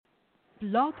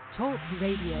Blog Talk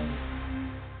Radio.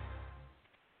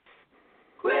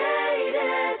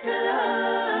 Greatest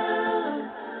love,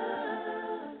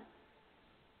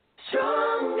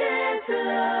 strongest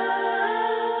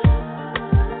love.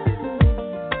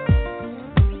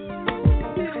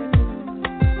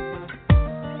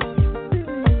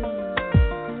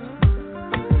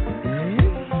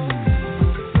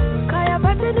 Kaya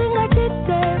pati dinga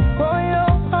chite moyo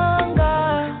wanga,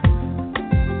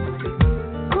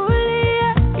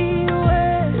 kulia iwe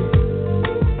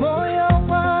moyo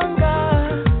wanga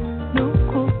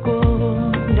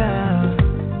nukukonda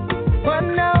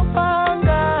wana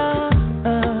wanga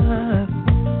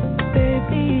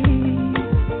baby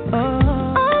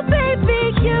oh baby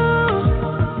you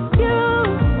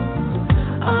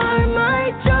are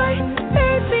my joy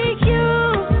baby you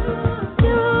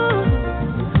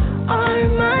are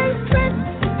my strength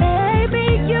baby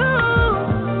you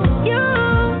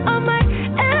are my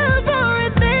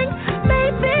everything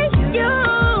baby you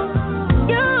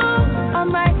are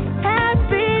my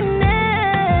happiness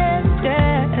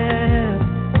yeah.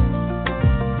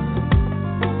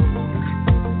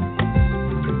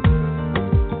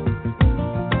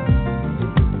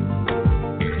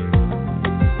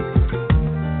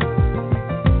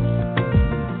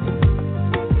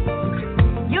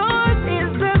 Yours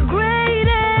is the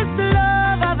greatest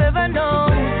love I've ever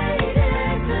known.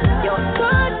 Your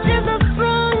touch is the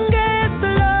strongest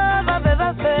love I've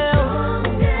ever felt.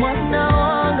 Mwana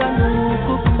wanga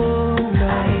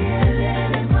nukukonda.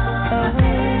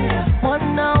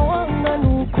 Mwana wanga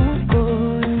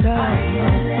nukukonda.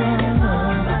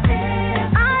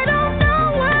 I don't know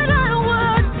what I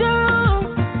would do.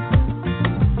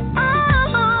 Oh,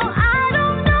 I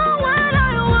don't know what I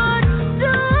would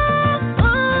do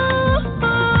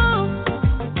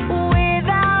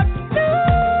without you.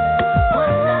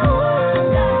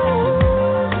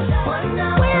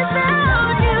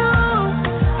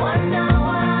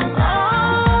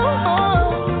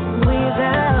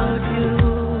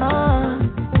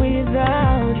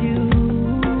 Without you.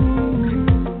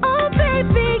 Oh,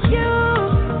 baby, you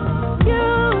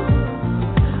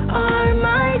are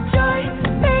my joy.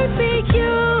 Baby,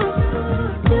 you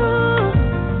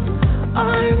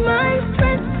are my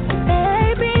strength.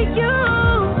 Baby, you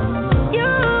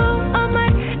are my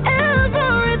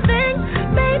everything.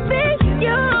 Baby,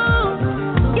 you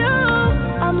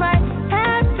are my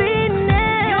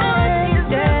happiness. Yours is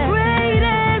the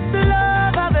greatest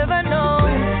love I've ever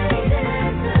known.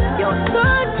 Your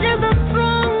touch is the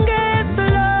strongest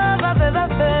love I've ever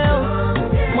felt.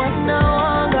 Mwana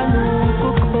wanga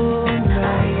nukukonda.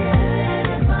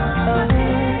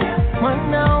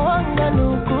 Mwana wanga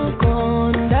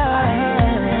nukukonda.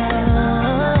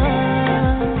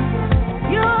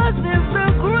 Yours is the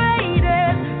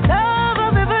greatest love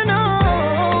I've ever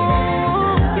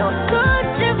known. Your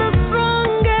touch is the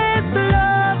strongest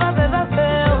love I've ever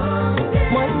felt.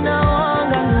 Mwana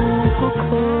wanga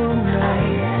nukukonda.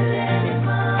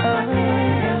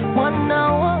 Mwana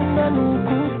wanga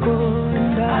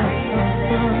nukukonda.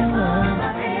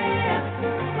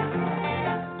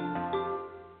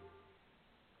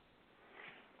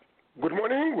 Good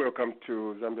morning. Welcome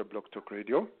to Zambia Blog Talk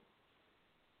Radio.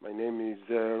 My name is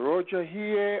Roger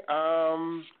here.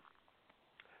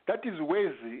 That is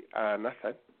Wezi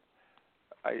Nathan.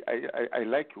 I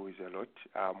like Wezi a lot.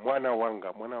 Mwana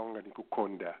wanga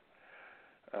nikukonda.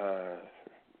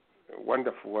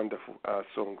 Wonderful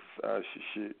songs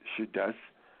she does.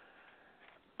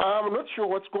 I'm not sure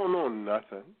what's going on,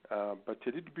 Nathan, but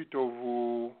a little bit of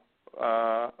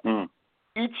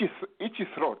itchy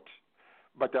throat,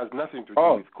 but has nothing to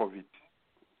do with COVID.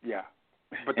 Yeah,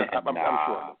 but I'm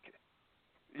sure I'm okay.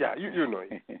 Yeah, you know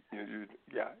it.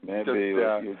 Yeah, Maybe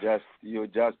you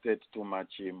just ate too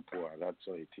much impure. That's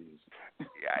all it is.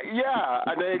 Yeah,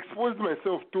 and I exposed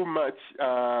myself too much.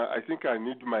 I think I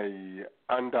need my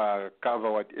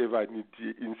undercover, whatever I need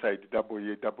inside double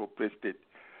breasted.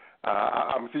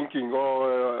 I'm thinking,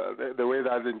 the weather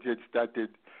hasn't yet started,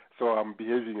 so I'm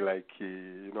behaving like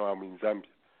I'm in Zambia.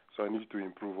 So I need to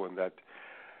improve on that.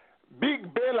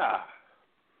 Big Bella,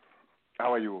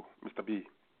 how are you, Mr. B?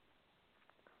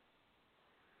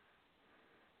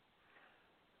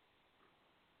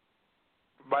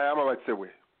 Bayama batsewe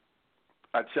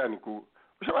achani ku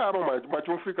ushabayama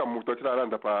machumfika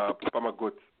mutotila pa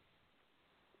magoti.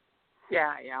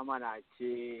 Yeah, man,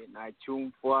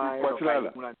 nachumfwa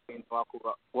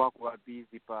wako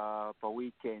busy pa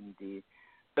weekend.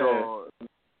 So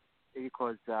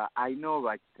because I know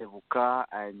Vachevuka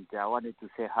and I wanted to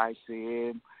say hi to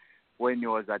him. When he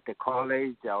was at the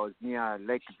college, I was near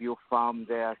Lakeview Farm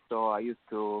there, so I used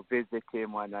to visit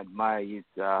him and admire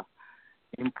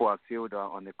import field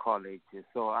on the college.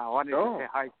 So I wanted to say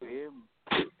hi to him.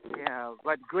 Yeah,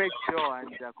 but great show, and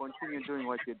continue doing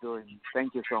what you're doing.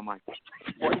 Thank you so much.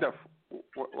 Wonderful.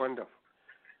 Wonderful.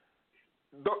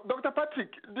 Dr.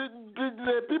 Patrick, did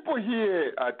the people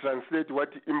here translate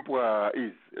what impua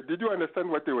is? Did you understand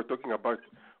what they were talking about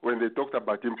when they talked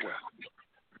about impua?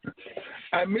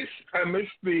 I missed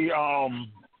the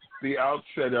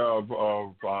outset of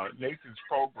Nathan's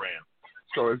program.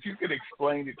 So if you could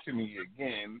explain it to me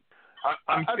again,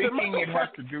 I'm thinking it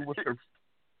has to do with the.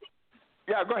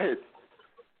 Yeah, go ahead.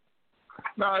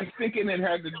 No, I was thinking it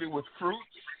had to do with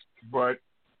fruits, but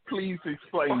please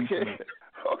explain to me.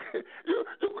 Okay,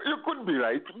 you could be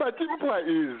right, but impua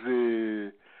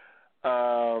is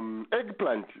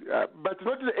eggplant, but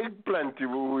not the eggplant,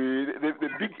 the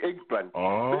big eggplant.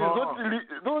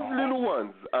 Those little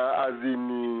ones, as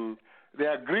in they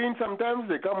are green sometimes,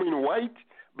 they come in white,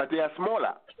 but they are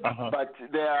smaller. But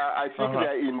they are, I think they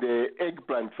are in the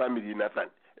eggplant family, Nathan.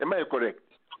 Am I correct?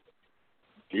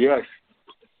 Yes.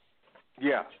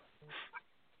 Yeah.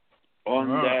 On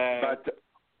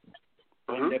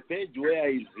the page where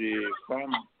is the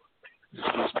farm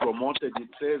is promoted, it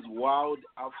says wild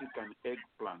African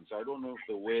eggplants. I don't know if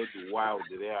the word wild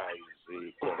there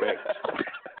is correct.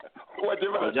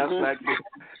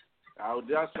 I would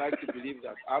just like to believe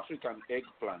that African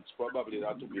eggplants, probably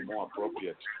that would be more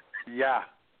appropriate. Yeah,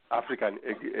 African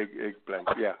eggplant.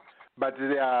 Yeah, but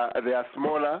they are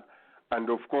smaller, and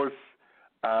of course,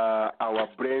 our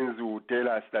brains will tell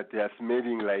us that they are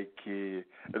smelling like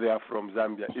they are from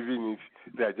Zambia, even if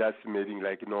they are just smelling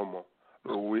like normal.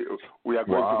 We are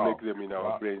going to make them in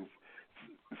our brains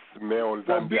smell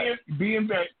Zambia. Being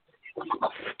that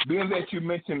you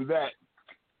mentioned that,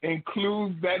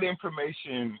 include that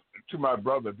information to my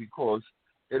brother, because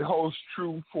it holds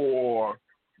true for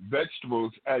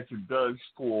vegetables as it does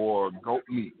for goat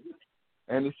meat.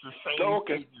 And it's the same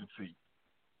agency,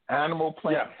 Animal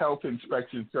Plant Health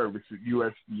Inspection Service at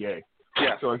USDA.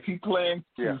 Yeah. So if he plans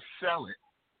to sell it,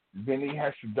 then he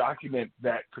has to document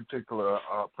that particular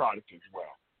product as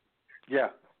well.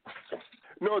 Yeah.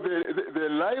 No, the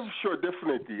live show,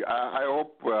 definitely. I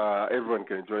hope everyone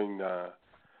can join.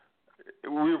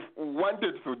 We've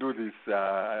wanted to do this,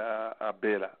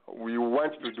 Bella. We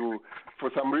want to do,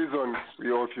 for some reason,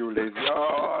 we all feel lazy.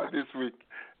 This week.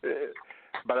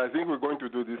 But I think we're going to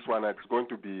do this one. It's going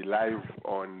to be live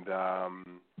on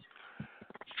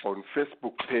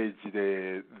Facebook page,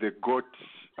 the GOAT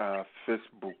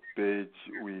Facebook page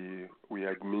we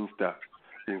administer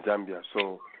in Zambia.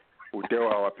 So we'll tell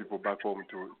our people back home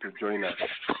to join us.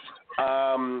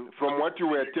 From what you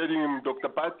were telling him, Dr.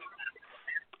 Pat,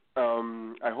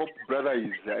 I hope brother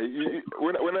is.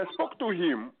 When I spoke to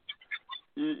him,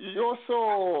 he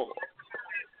also.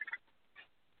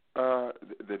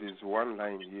 There is one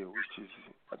line here which is,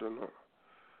 I don't know.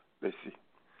 Let's see.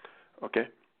 Okay.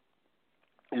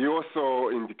 He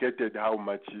also indicated how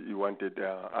much he wanted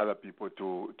other people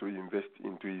to invest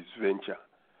into his venture.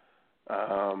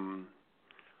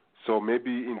 So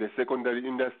maybe in the secondary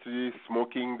industry,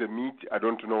 smoking the meat, I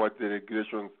don't know what the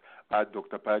regulations are,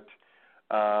 Dr. Pat.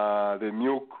 The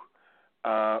milk,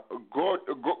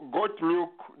 goat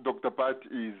milk, Dr. Pat,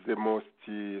 is the most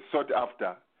sought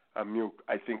after milk,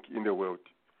 I think, in the world.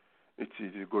 It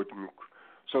is goat milk.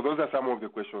 So those are some of the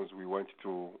questions we want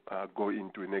to go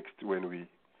into next when we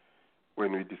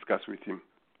discuss with him.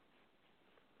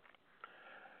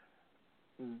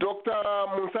 Dr.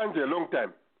 Musanje, long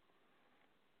time.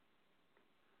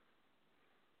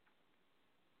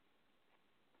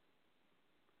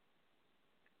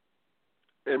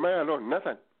 Am I alone?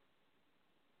 Nathan?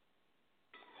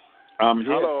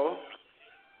 Hello.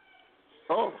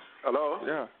 Oh. Hello.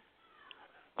 Yeah.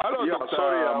 Hello, yeah, Dr.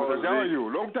 Sorry, how are you?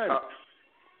 Long time.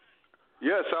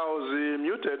 Yes, I was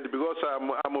muted because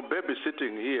I'm a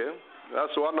babysitting here.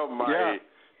 That's one of my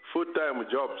full-time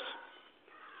jobs.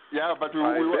 Yeah, but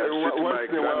once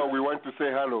in a while we want to say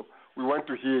hello. We want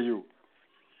to hear you.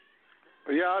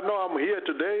 Yeah, no, I'm here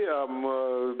today.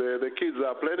 The kids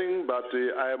are playing, but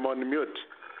I am on mute.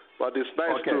 But it's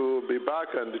nice to be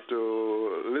back and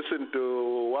to listen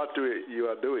to what you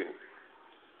are doing.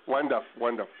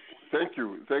 Wonderful. Thank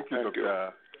you,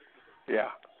 Doctor.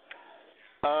 Yeah.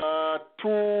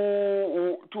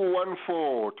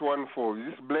 214. Is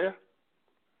this Blair?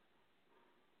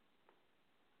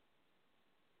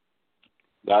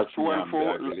 That's Nyambe,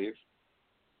 I believe.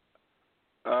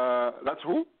 That's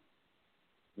who?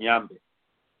 Nyambe.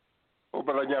 Oh,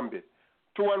 Brother Nyambe.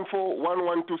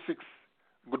 214-1126.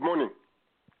 Good morning.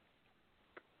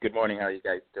 Good morning. How are you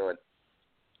guys doing?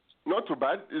 Not too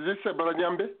bad. Is this Brother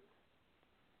Nyambe?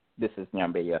 This is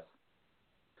Nyambe, yes.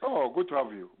 Oh, good to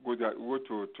have you. Good to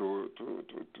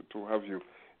have you.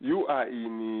 You are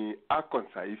in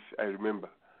Arkansas, if I remember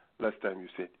last time you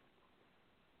said.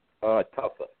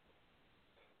 Tulsa.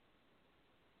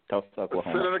 Tulsa,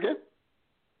 Oklahoma. Say that again?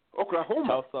 Oklahoma?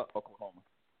 Tulsa, Oklahoma.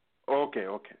 Okay.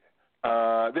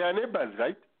 They are neighbors,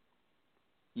 right?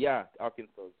 Yeah,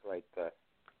 Arkansas is right there.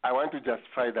 I want to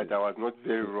justify that I was not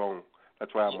very wrong.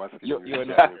 That's why I'm asking you. You're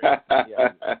not.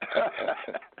 Yeah.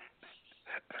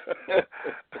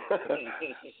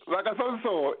 Like I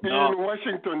also in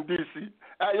Washington, D.C.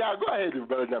 Yeah, go ahead,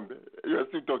 Brother Jambe. You're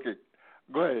still talking.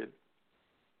 Go ahead.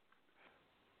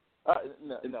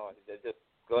 No, just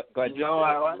go ahead. No,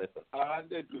 I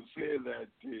wanted to say that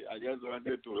I just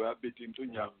wanted to wrap it into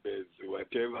Nyambezi,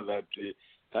 whatever that.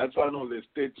 That's one of the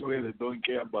states where they don't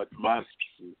care about masks.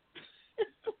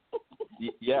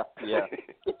 Yeah.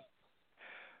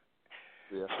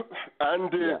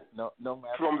 And no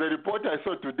from the report I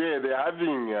saw today, they're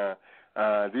having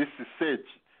this surge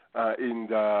in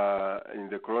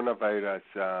the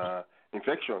coronavirus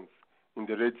infections in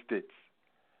the red states.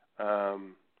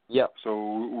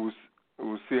 So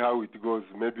we'll see how it goes.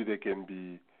 Maybe they can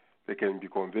be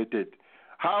converted.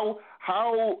 How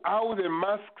the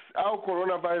masks, how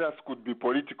coronavirus could be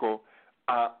political?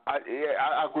 I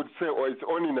could say, it's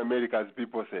only in America, as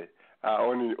people say.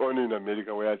 Only in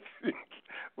America where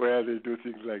they do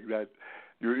things like that.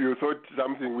 You thought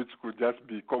something which could just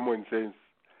be common sense.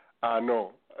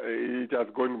 No, it has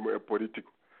gone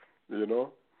political. You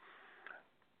know.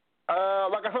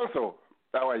 Wakasoso,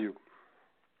 how are you?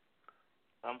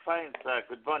 I'm fine, sir.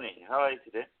 Good morning. How are you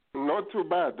today? Not too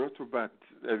bad.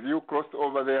 Have you crossed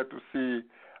over there to see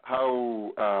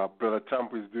how Brother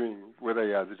Trump is doing, whether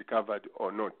he has recovered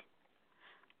or not?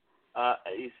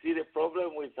 You see, the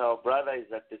problem with our brother is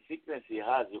that the sickness he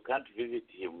has, you can't visit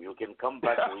him. You can come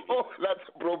back with it. Oh, that's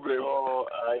a problem. So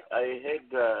I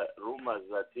heard rumors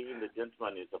that even the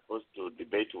gentleman you're supposed to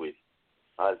debate with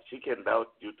has chickened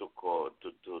out due to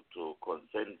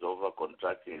concerns over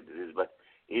contracting disease, but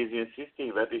he's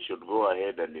insisting that he should go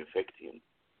ahead and infect him.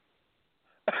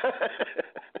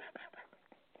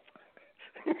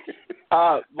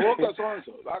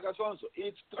 Wakasoso,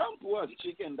 it's Trump who has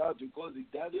chickened out because he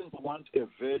doesn't want a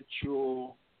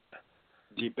virtual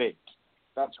debate.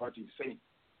 That's what he's saying.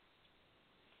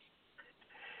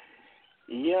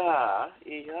 Yeah,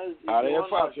 he has.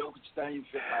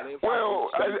 Well,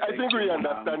 I think we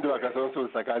understand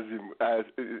Wakasoso's sarcasm.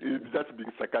 It's just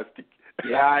being sarcastic.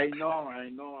 Yeah, I know.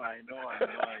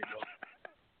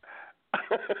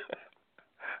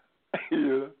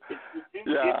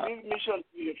 It's his mission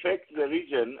to affect the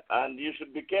region, and you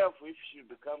should be careful if you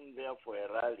become there for a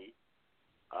rally.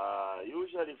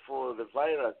 Usually, for the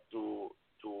virus to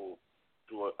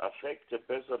affect a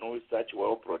person who is such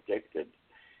well protected,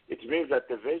 it means that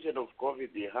the version of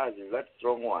COVID he has is that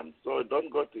strong one. So don't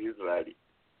go to his rally.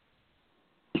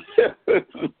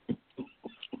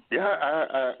 Yeah,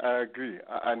 I agree,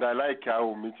 and I like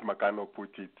how Mitch McConnell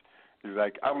put it. He's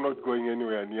like, I'm not going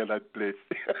anywhere near that place.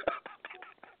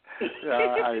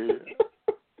 Yeah,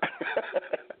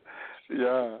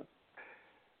 yeah.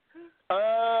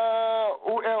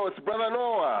 Who else? Brother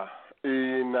Noah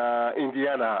in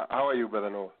Indiana. How are you, Brother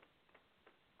Noah?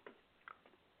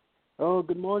 Oh,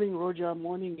 good morning, Roger.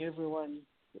 Morning, everyone.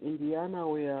 Indiana,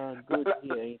 we are good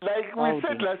here. Like we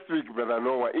said last week, Brother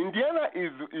Noah, Indiana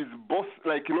is both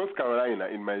like North Carolina,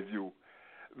 in my view.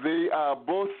 They are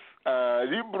both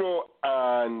liberal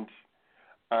and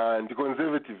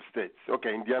conservative states.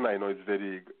 Okay, Indiana, I know, is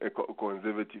very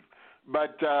conservative,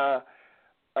 but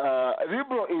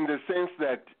liberal in the sense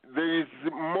that there is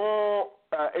more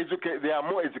there are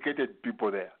more educated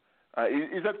people there.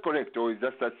 Is that correct, or is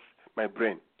that's my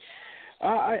brain?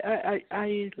 I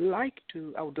would like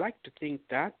to think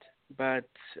that, but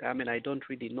I mean, I don't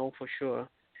really know for sure.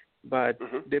 But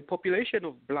the population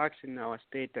of blacks in our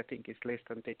state, I think, is less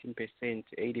than 13%.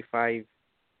 85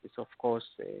 is, of course,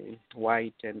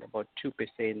 white, and about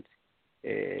 2%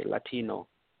 Latino.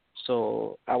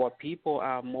 So our people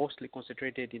are mostly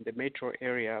concentrated in the metro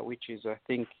area, which is, I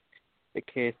think, the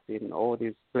case in all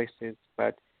these places.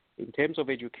 But in terms of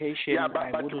education,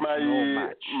 I wouldn't know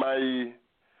much.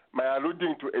 My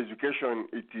alluding to education,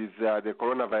 it is the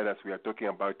coronavirus we are talking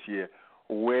about here,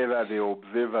 whether the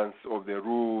observance of the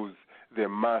rules, the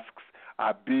masks,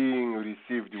 are being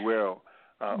received well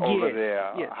over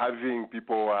there, having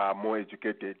people more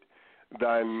educated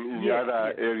than in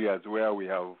other areas where we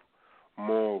have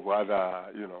more of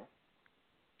other,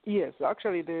 Yes,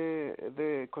 actually,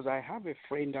 because I have a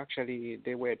friend, actually,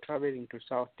 they were traveling to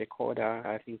South Dakota,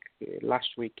 I think, last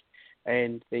week,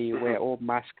 and they were all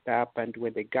masked up, and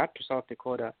when they got to South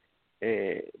Dakota,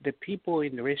 the people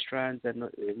in the restaurants and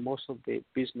most of the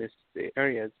business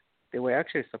areas, they were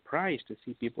actually surprised to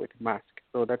see people with masks.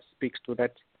 So that speaks to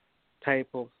that type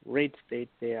of red state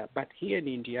there. But here in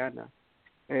Indiana,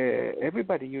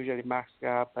 everybody usually masks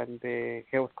up, and the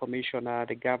health commissioner,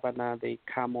 the governor, they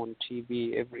come on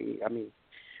TV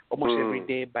almost every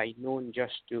day by noon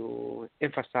just to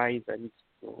emphasize and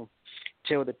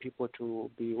tell the people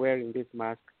to be wearing this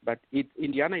mask. But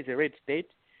Indiana is a red state,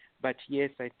 but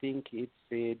yes, I think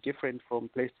it's different from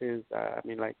places,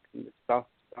 like South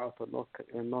or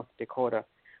North Dakota,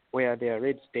 where they are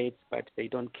red states, but they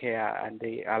don't care and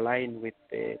they align with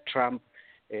Trump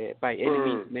by any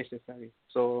means necessary.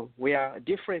 So we are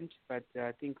different, but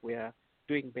I think we are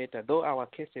doing better, though our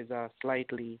cases are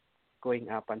slightly going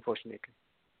up, unfortunately.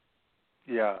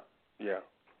 Yeah.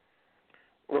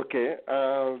 Okay,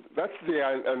 that's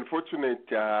the unfortunate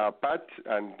part,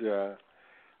 and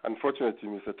unfortunately,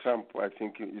 Mr. Trump, I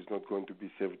think, is not going to be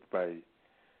saved by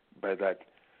that.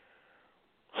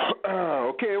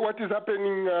 Okay, what is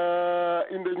happening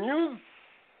in the news?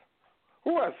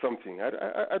 Who has something?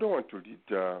 I don't want to read.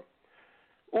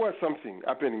 Who has something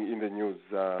happening in the news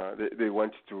they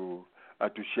want to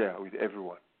share with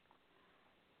everyone?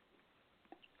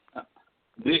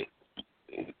 The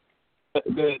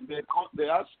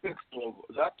aspect of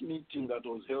that meeting that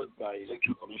was held by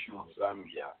Election Commission of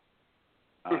Zambia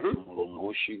at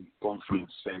Mulongoshi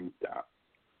Conference Center,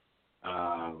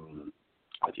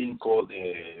 I think all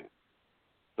the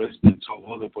presidents of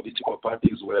all the political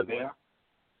parties were there.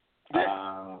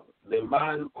 The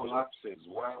man collapses.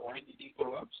 Why did he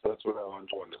collapse? That's what I want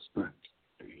to understand.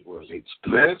 Was it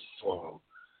stress, or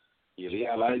he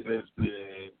realizes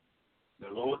the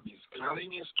load is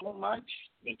carrying us too much?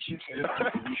 The chief election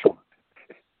commission.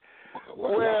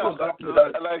 Well,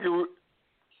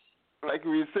 like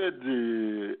we said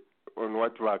on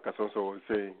what Kasonso was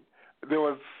saying, there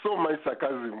was so much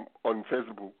sarcasm on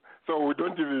Facebook, so we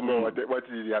don't even know what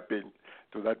really happened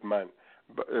to that man.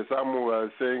 But some were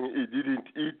saying he didn't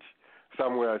eat.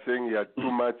 Some were saying he had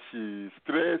too much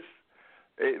stress.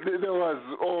 There was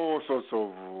all sorts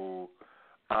of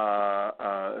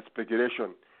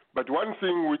speculation. But one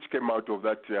thing which came out of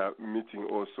that meeting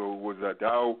also was that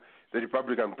how the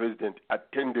Republican president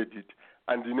attended it,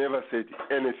 and he never said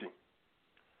anything.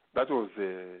 That was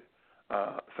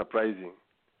surprising.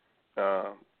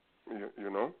 You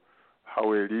know,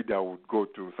 how a leader would go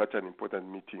to such an important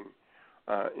meeting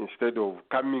instead of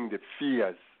calming the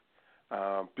fears.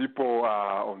 People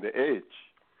are on the edge.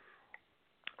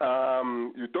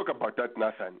 You talk about that,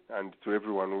 Nathan, and to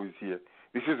everyone who is here.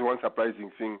 This is one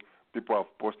surprising thing people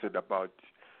have posted about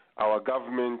our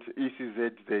government,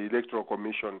 ECZ, the Electoral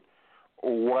Commission.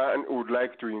 One would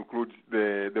like to include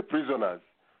the prisoners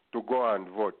to go and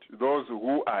vote. Those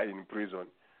who are in prison,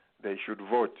 they should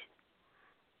vote.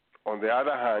 On the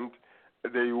other hand,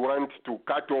 they want to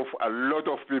cut off a lot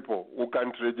of people who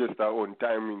can't register on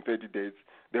time in 30 days.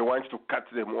 They want to cut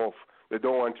them off. They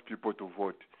don't want people to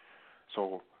vote.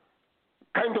 So,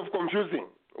 kind of confusing.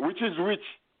 Which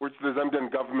the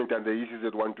Zambian government and the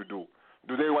ECZ want to do?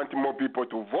 Do they want more people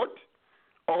to vote?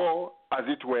 Or, as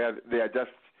it were, they are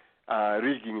just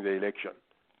rigging the election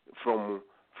from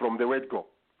the word go?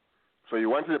 So you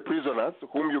want the prisoners,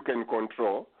 whom you can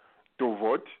control, to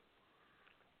vote.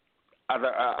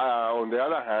 On the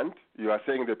other hand, you are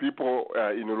saying the people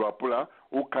in Luapula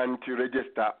who can't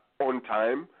register on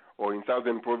time, or in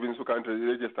Southern Province who can't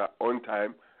register on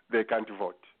time, they can't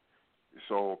vote.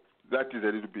 So that is a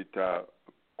little bit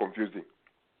confusing.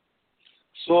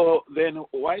 So then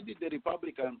why did the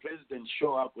Republican president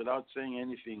show up without saying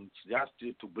anything, just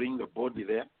to bring the body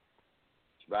there?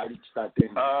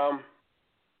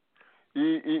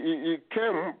 He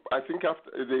came, I think,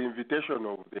 after the invitation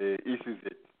of the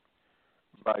ECZ.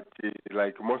 But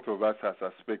like most of us are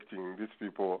suspecting, these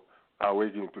people are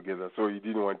working together, so he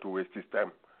didn't want to waste his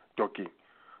time talking.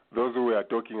 Those who are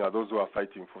talking are those who are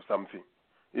fighting for something.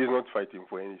 He's not fighting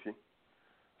for anything.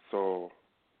 So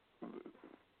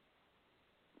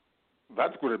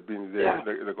that could have been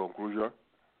the conclusion.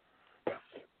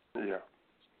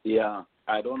 Yeah.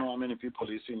 I don't know how many people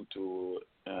listen to.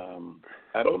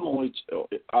 I don't know which.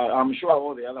 I'm sure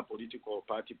all the other political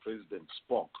party presidents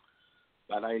spoke,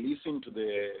 but I listened to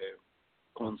the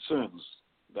concerns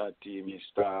that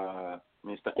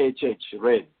Mr. H.H.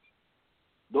 raised.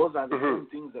 Those are the same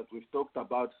things that we've talked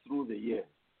about through the years,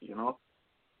 you know.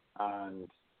 And,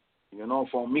 you know,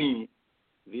 for me,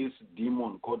 this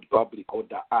demon called Public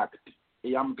Order Act,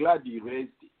 I'm glad he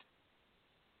raised it.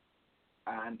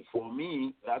 And for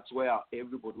me, that's where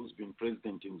everybody who's been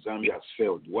president in Zambia has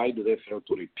failed. Why do they fail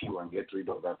to repeal and get rid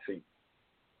of that thing?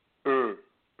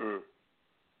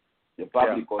 The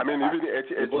public I mean,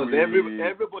 even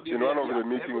everybody in one of the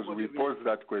meetings, we posed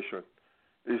that question.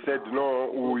 He said,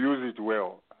 no, we'll use it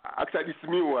well. Actually, it's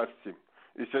me who asked him.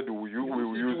 He said, we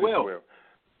will use it well.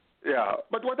 Yeah,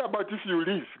 but what about if you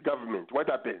leave government? What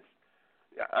happens?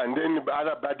 And then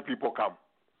other bad people come.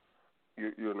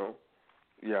 You know?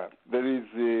 Yeah, there is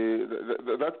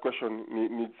that question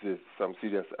needs some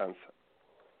serious answer.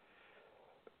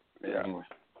 Yeah. Anyway.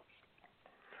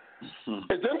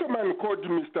 A gentleman called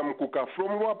Mr. Mkuka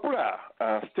from Wapura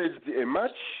staged a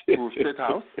march to State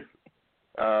House.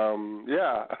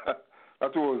 Yeah,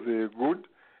 that was good,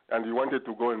 and he wanted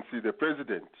to go and see the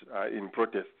president in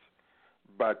protest,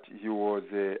 but he was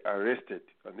arrested,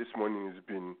 and this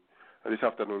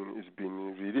afternoon he's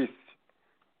been released.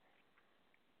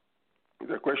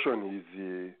 The question is,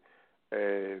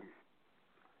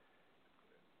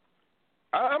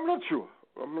 I'm not sure.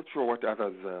 I'm not sure what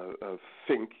others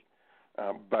think,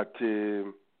 but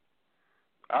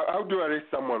how do you arrest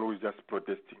someone who is just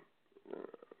protesting?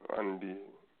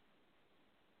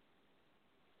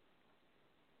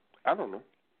 I don't know.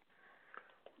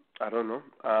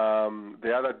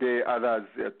 The other day, others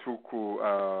took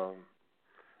a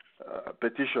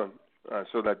petition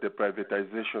so that the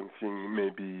privatization thing may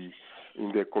be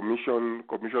in the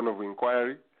commission of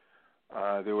inquiry.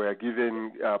 They were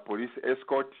given police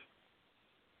escort.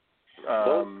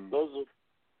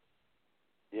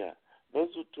 Those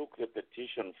who took the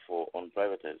petition on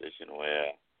privatization were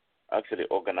actually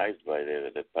organized by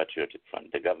the Patriotic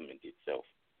Front, the government itself.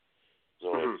 So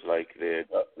it's like the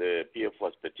PF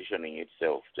was petitioning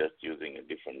itself, just using a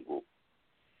different group.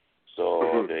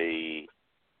 So they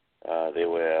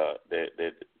were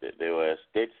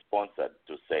state sponsored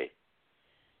to say.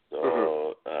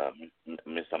 So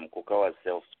Mr. Mkuka was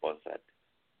self-sponsored.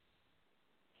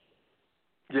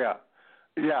 Yeah.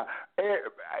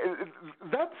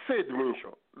 That said,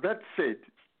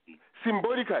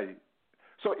 symbolically,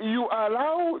 so you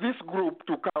allow this group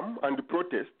to come and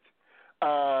protest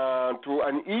to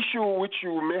an issue which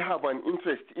you may have an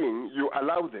interest in, you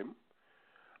allow them.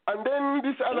 And then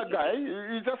this other guy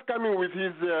is just coming with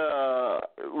his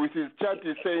chart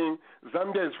saying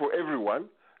Zambia is for everyone.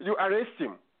 You arrest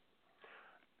him.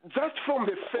 Just from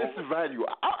the face value,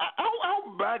 how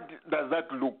bad does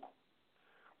that look?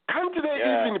 Can't they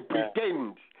even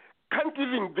pretend? Can't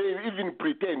they even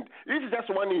pretend? It's just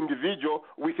one individual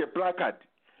with a placard.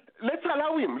 Let's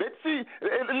allow him. Let's see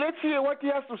what he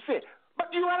has to say.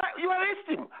 But you arrest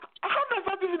him. How does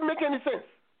that even make any sense?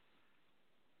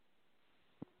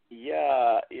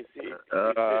 Yeah, it's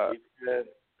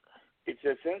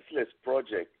a senseless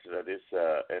project, this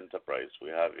enterprise we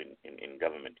have in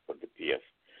government called the PF.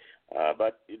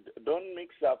 But don't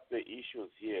mix up the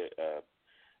issues here.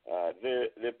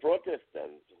 The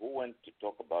protesters who went to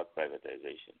talk about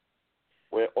privatization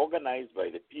were organized by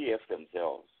the PF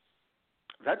themselves.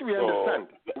 That we understand.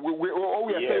 All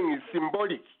we are saying is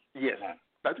symbolic. Yes,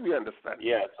 that we understand.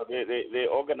 Yeah, so they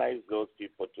organized those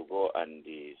people to go and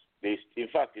in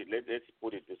fact, let's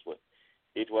put it this way.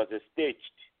 It was a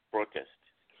staged protest.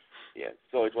 Yes,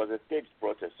 so it was a staged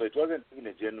protest. So it wasn't even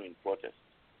a genuine protest.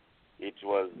 It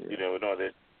was,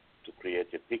 to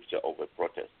create a picture of a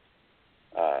protest.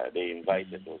 They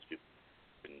invited those people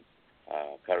to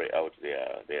carry out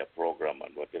their program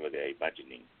and whatever they are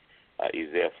imagining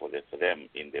is there for them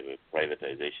in the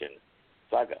privatization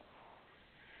saga.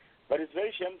 But it's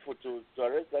very shameful to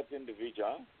arrest that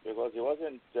individual because it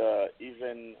wasn't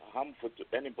even harmful to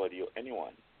anybody or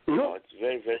anyone. No. It's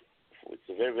very, very, it's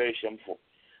a very, very shameful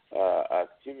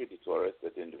activity to arrest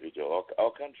that individual.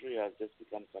 Our country has just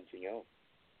become something else.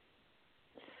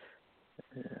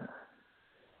 Yeah.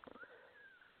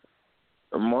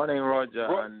 Good morning, Roger,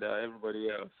 and everybody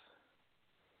else.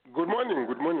 Good morning,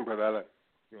 Brother Alan.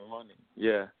 Good morning.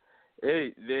 Yeah.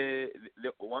 Hey, the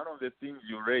one of the things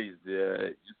you raised,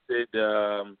 you said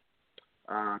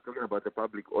talking about the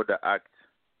Public Order Act.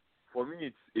 For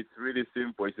me, it's really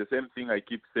simple. It's the same thing I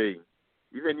keep saying.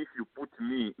 Even if you put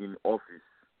me in office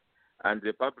and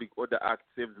the Public Order Act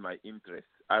saves my interests,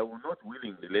 I will not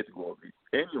willingly let go of it.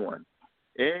 Anyone,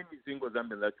 any single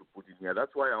Zambian that you put in here.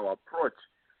 That's why our approach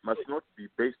must not be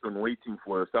based on waiting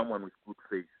for someone with good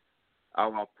faith.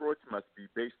 Our approach must be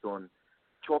based on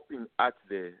chopping at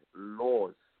the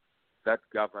laws that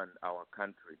govern our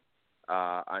country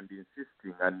and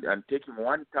insisting and taking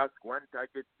one task, one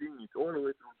target, seeing it all the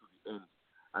way through to the end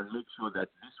and make sure that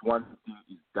this one thing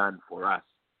is done for us,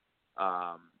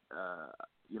 as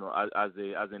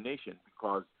a nation,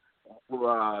 because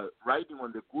riding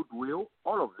on the goodwill,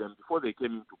 all of them, before they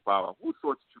came into power, who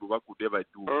thought Chiluba could ever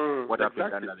do what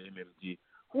happened under the MMG?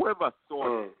 Whoever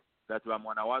thought that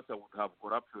Mwanawasa would have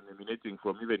corruption emanating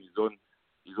from even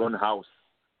his own house?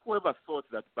 Whoever thought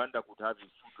that Banda could have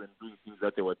his children doing things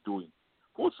that they were doing?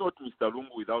 Who thought Mr.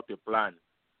 Lungu without a plan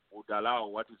would allow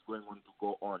what is going on to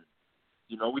go on?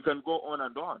 We can go on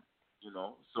and on,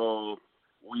 So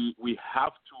we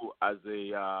have to, as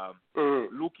a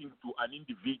looking to an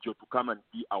individual to come and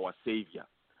be our savior,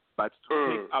 but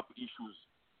to take up issues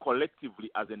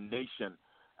collectively as a nation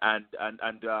and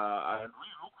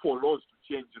really look for laws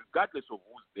to change regardless of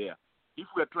who's there. If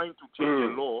we are trying to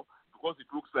change a law because it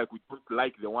looks like we don't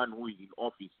like the one who is in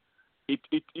office,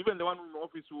 even the one who is in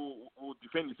office who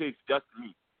defend, say it's just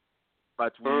me.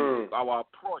 But our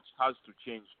approach has to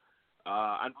change.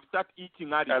 And we start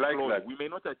eating at it slowly. We may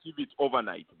not achieve it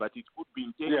overnight, but it could be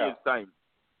in 10 years' time.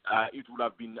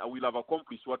 We'll have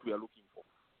accomplished what we are looking for.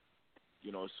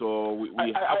 So we have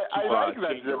to I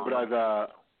like that,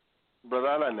 Brother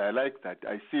Alan, I like that.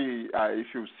 I see, if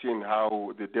you've seen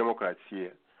how the Democrats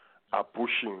here are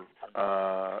pushing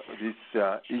this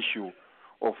issue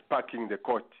of packing the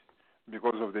court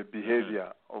because of the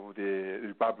behavior of the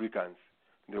Republicans,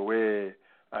 the way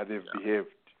they've behaved.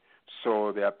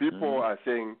 So there are people who are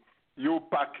saying, you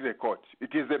pack the court.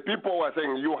 It is the people who are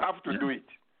saying, you have to do it.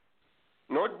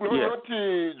 Not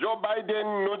Joe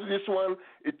Biden, not this one.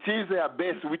 It is their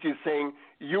base which is saying,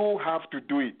 you have to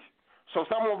do it. So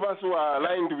some of us who are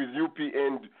aligned with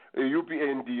UPND,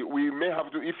 we may have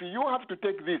to, if you have to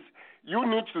take this, you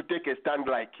need to take a stand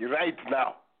like right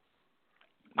now.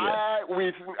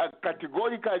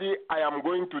 Categorically, I am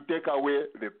going to take away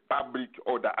the Public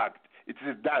Order Act. It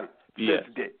is done.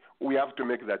 First day. We have to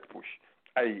make that push.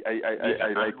 I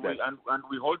like that. And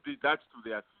we hold that to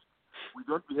their feet. We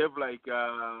don't behave like,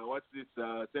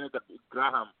 Senator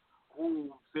Graham,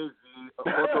 who says,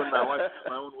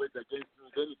 my own weight against me,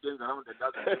 then he turns around and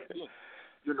does the same thing.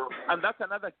 And that's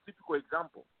another typical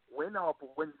example. When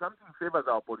something favors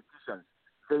our politicians,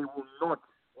 they will not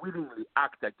willingly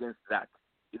act against that.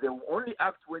 They will only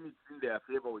act when it's in their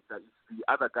favor, which is the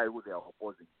other guy who they are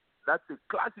opposing. That's a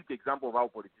classic example of how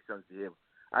politicians behave.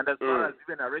 And as far as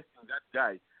even arresting that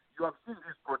guy, you have seen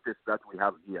these protests that we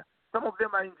have here. Some of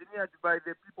them are engineered by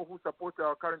the people who support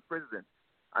our current president.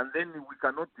 And then we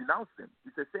cannot denounce them.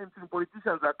 It's the same thing.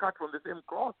 Politicians are cut from the same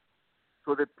cloth.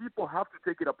 So the people have to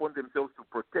take it upon themselves to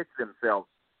protect themselves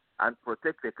and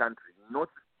protect the country, not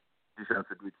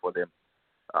politicians to do it for them.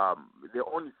 They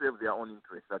only serve their own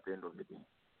interests at the end of the day.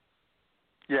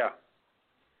 Yeah.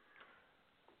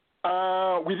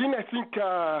 Within, I think,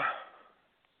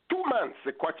 2 months,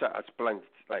 the Kwacha has plunged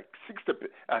like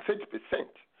 30%.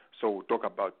 So we'll talk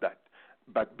about that.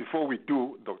 But before we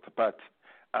do, Dr. Pat,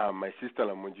 my sister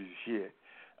Lamonji is here.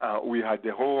 We had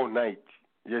the whole night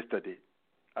yesterday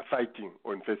fighting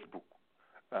on Facebook,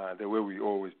 the way we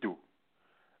always do.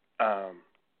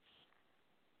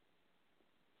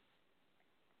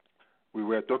 We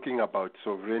were talking about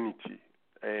sovereignty.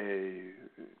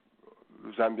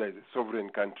 Zambia is a sovereign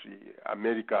country.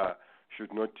 America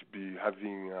should not be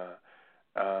having a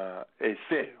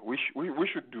say. We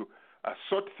should do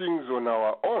sort things on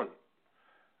our own,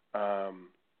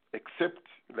 except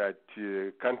that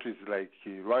countries like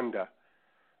Rwanda,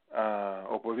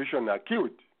 opposition are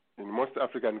killed. In most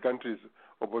African countries,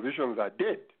 oppositions are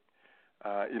dead.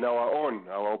 In our own,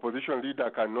 our opposition leader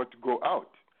cannot go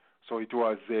out. So it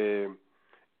was a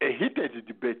heated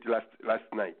debate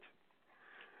last night.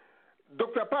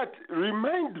 Dr. Pat,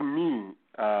 remind me,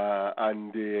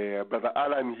 and Brother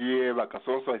Alan here,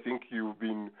 Bakasonso, I think you've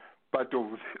been part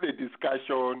of the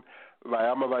discussion,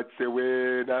 Vayama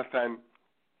Batsewe, Nathan.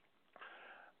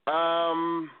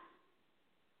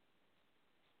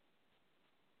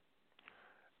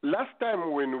 Last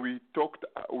time when we talked,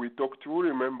 who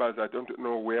remembers, I don't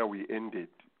know where we ended,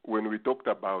 when we talked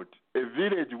about a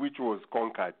village which was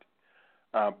conquered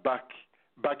back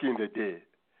in the day.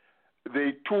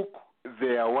 They took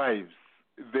their wives,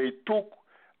 they took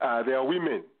their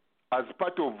women as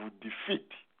part of defeat.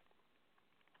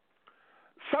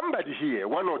 Somebody here,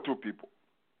 1 or 2 people,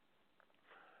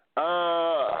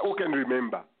 who can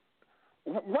remember,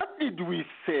 what did we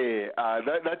say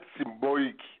that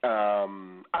symbolic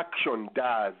action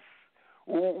does?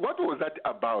 What was that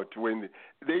about when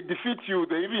they defeat you,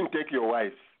 they even take your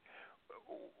wives?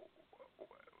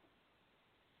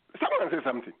 Someone say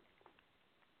something.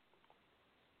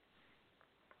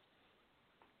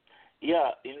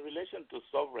 Yeah, in relation to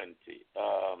sovereignty.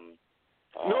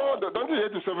 No, don't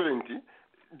relate to sovereignty.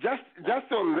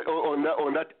 Just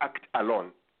on that act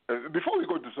alone. Before we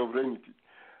go to sovereignty,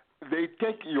 they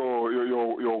take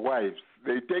your wives.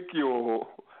 They take your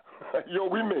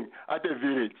women at a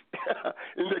village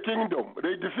in the kingdom.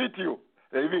 They defeat you.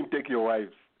 They even take your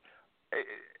wives.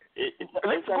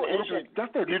 Let's go into it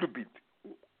just a little bit.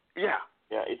 Yeah.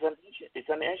 Yeah, it's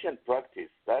an ancient practice.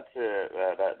 That's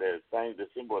the sign, the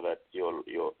symbol that your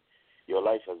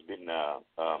life has been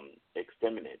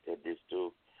exterminated is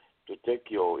to take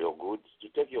your goods, to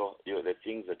take your the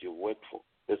things that you worked for,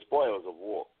 the spoils of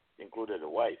war, included a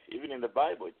wife. Even in the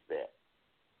Bible, it's there.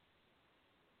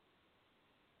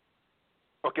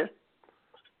 Okay.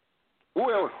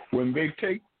 Who else? When they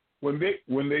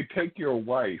take your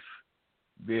wife,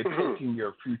 they're taking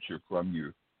your future from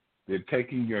you. They're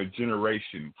taking your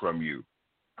generation from you.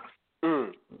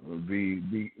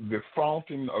 The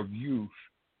fountain of youth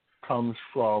comes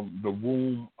from the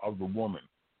womb of the woman.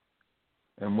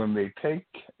 And when they take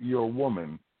your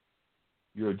woman,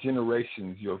 your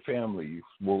generations, your families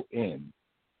will end.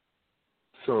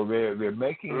 So they're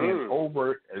making an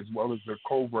overt as well as a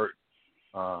covert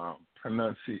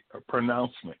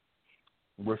pronouncement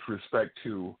with respect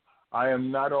to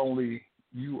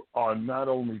you are not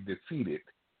only defeated,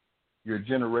 your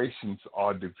generations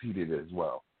are defeated as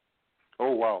well.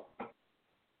 Oh wow.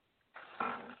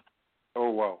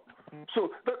 Oh wow. So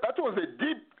that was a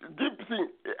deep thing.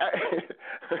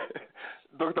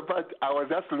 Dr. Pat, I was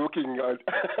just looking at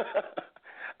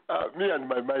me and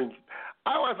my mind.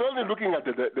 I was only looking at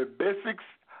the basics,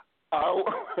 how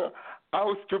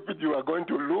stupid you are going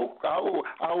to look, how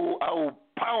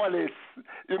powerless,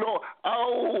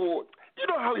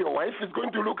 how your wife is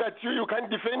going to look at you. You can't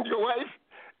defend your wife.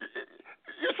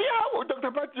 You see how,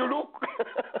 Dr. Pat, you look?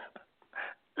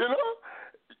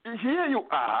 Here you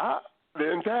are,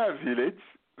 the entire village.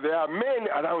 There are men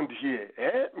around here,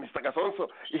 Mr. Kasonso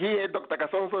here, Dr.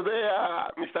 Kasonso there,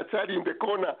 Mr. Charlie in the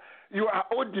corner. You are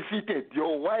all defeated.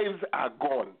 Your wives are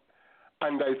gone.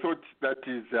 And I thought that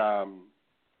is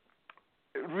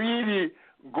really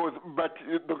goes. But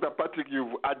Dr. Patrick,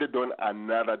 you've added on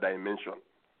another dimension.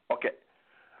 Okay.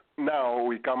 Now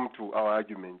we come to our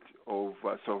argument of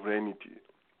sovereignty.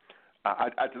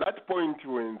 At that point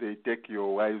when they take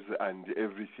your wives and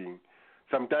everything,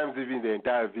 sometimes even the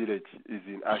entire village is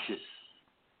in ashes.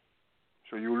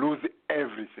 So you lose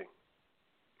everything.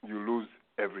 You lose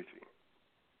everything.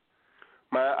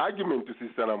 My argument to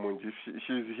Sister Namunji,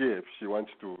 she's here if she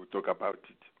wants to talk about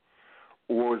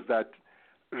it, was that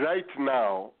right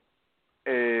now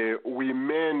we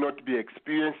may not be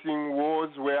experiencing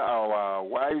wars where our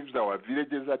wives, our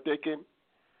villages are taken,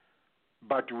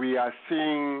 but we are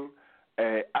seeing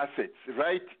assets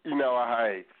right in our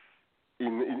eyes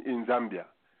in Zambia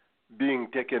being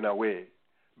taken away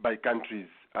by countries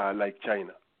like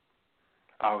China.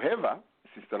 However,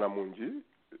 Sister Namunji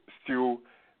still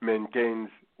maintains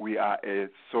we are a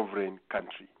sovereign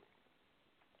country.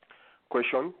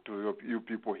 Question to you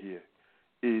people here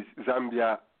is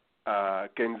Zambia,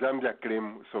 can Zambia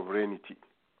claim sovereignty?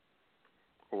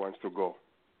 Who wants to go?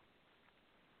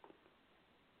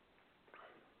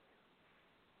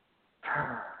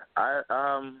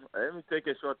 Let me take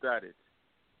a shot at it.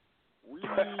 We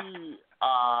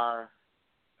are,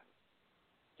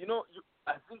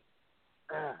 I think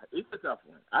it's a tough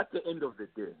one. At the end of the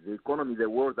day, the economy, the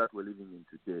world that we're living in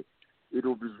today, it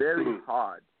will be very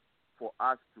hard for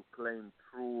us to claim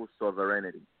true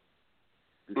sovereignty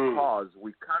because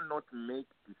we cannot make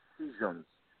decisions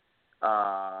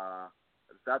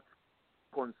that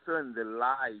concern the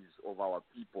lives of our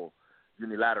people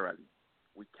unilaterally.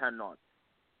 We cannot.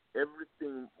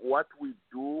 Everything, what we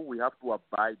do, we have to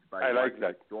abide by what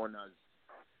the donors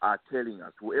are telling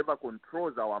us. Whoever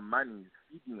controls our money is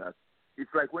feeding us.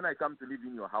 It's like when I come to live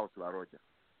in your house, La Roja.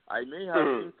 I may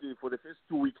have think for the first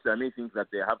 2 weeks, I may think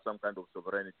that they have some kind of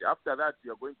sovereignty. After that,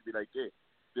 you're going to be like, hey,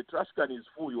 the trash can is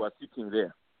full, you are sitting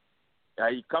there.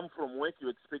 I come from work, you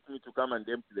expect me to come and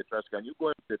empty the trash can. You go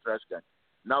empty the trash can.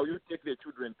 Now you take the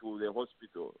children to the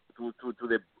hospital, to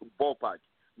the ballpark.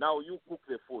 Now you cook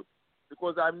the food.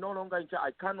 Because I'm no longer in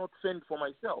charge. I cannot fend for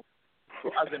myself.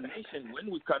 So as a nation, when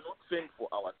we cannot fend for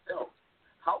ourselves,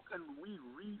 how can we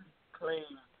really claim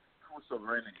true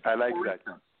sovereignty? I like for that.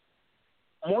 Instance,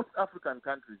 most African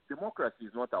countries, democracy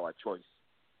is not our choice.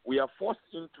 We are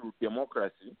forced into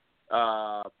democracy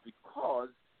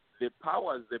because the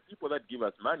powers, the people that give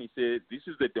us money say, this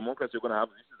is the democracy you're going to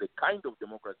have, this is the kind of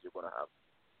democracy you're going to have.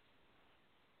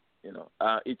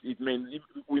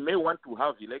 We may want to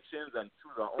have elections and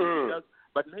choose our own leaders,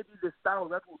 but maybe the style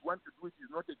that we want to do it is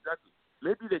not exactly.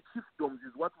 Maybe the chiefdoms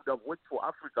is what would have worked for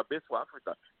Africa, best for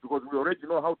Africa, because we already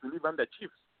know how to live under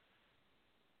chiefs.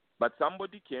 But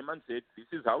somebody came and said, this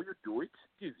is how you do it.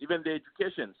 Even the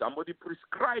education, somebody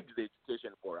prescribed the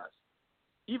education for us.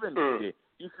 Even today,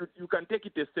 if you can take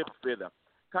it a step further,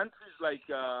 countries like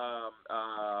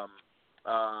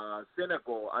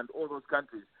Senegal and all those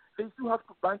countries, they still have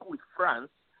to bank with France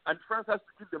and France has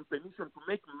to give them permission to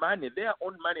make money, their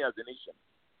own money as a nation.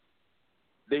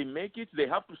 They make it,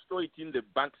 they have to store it in the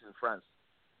banks in France.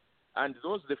 And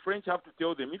the French have to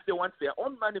tell them if they want their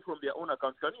own money from their own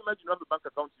accounts. Can you imagine you have a bank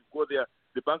account, you go there,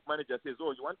 the bank manager says,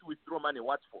 oh, you want to withdraw money,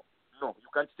 what for? No, you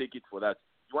can't take it for that.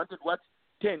 You wanted what?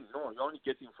 10. No, you're only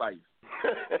getting 5.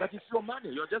 But it's your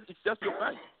money. It's just your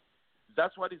money.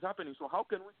 That's what is happening. So how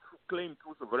can we claim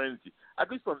true sovereignty?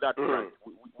 At least on that front,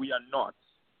 we are not.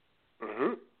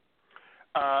 Mm-hmm.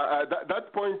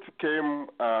 That point came,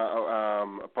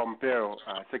 Pompeo,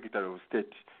 Secretary of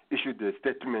State, issued a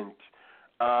statement,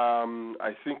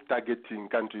 I think targeting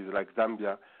countries like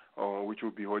Zambia, which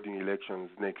will be holding elections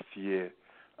next year,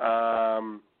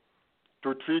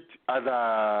 to treat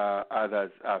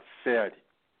others fairly.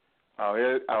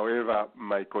 However,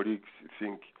 my colleagues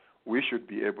think we should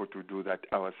be able to do that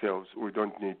ourselves. We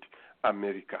don't need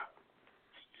America.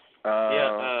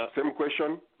 Same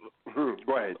question? Go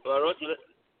ahead.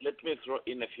 Let me throw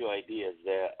in a few ideas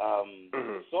there.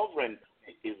 Sovereignty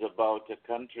is about a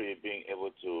country being able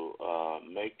to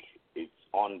make its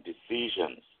own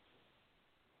decisions.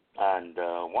 And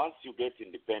once you get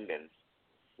independence,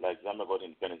 like Zambia got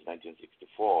independence in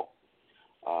 1964,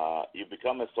 you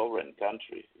become a sovereign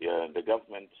country. The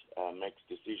government makes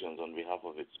decisions on behalf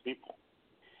of its people.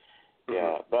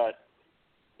 But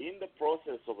in the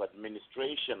process of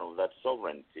administration of that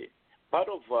sovereignty, part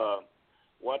of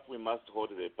what we must hold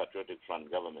the Patriotic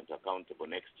Front government accountable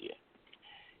next year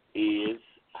is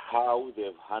how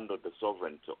they've handled the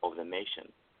sovereignty of the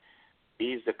nation.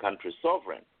 Is the country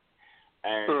sovereign?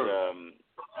 And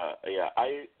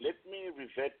let me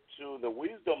revert to the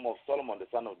wisdom of Solomon, the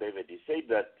son of David. He said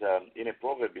that in a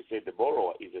proverb, he said, the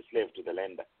borrower is a slave to the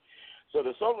lender. So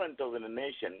the sovereignty of the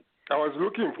nation. I was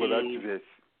looking for that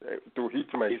verse to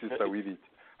hit my sister with it.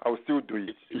 I'll still do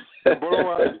it. The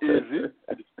borrower is it?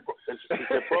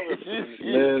 It's a proverb.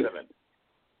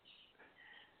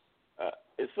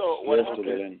 So what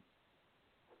happens?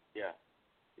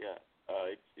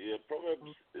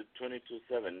 Proverbs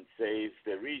 22:7 says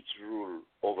the rich rule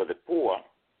over the poor,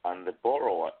 and the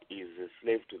borrower is a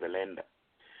slave to the lender.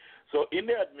 So in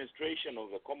the administration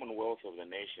of the commonwealth of the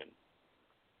nation,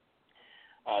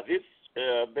 this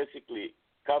basically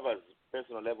covers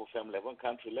personal level, family level, and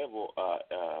country level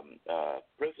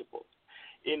principles.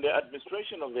 In the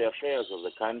administration of the affairs of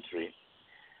the country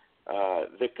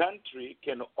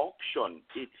can auction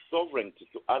its sovereignty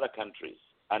to other countries,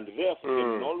 and therefore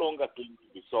can no longer claim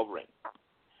to be sovereign.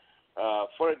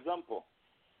 For example,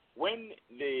 when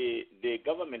the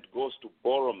government goes to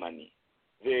borrow money,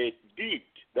 the deed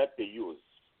that they use,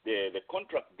 the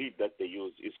contract deed that they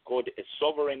use is called a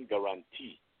sovereign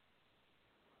guarantee.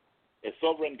 A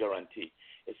sovereign guarantee.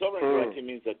 A sovereign guarantee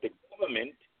means that the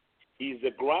government is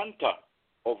the grantor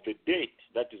of the debt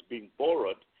that is being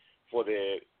borrowed for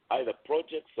the either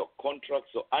projects or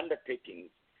contracts or undertakings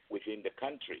within the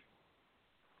country.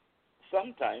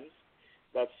 Sometimes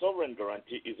that sovereign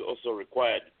guarantee is also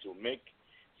required to make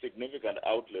significant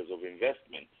outlays of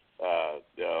investment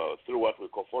through what we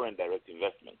call foreign direct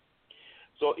investment.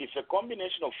 So if a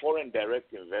combination of foreign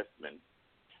direct investment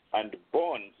and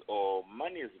bonds or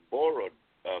money is borrowed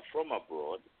from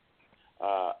abroad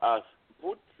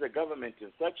puts the government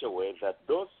in such a way that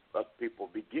those people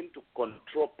begin to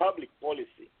control public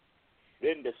policy,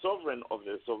 then the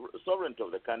sovereignty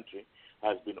of the country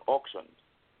has been auctioned.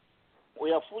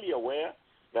 We are fully aware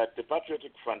that the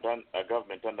Patriotic Front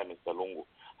government under Mr. Lungu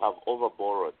have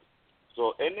overborrowed.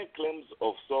 So any claims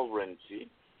of sovereignty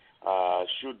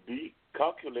should be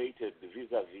calculated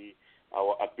vis-a-vis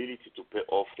our ability to pay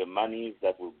off the monies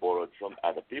that we borrowed from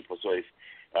other people. So if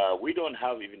we don't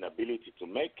have even ability to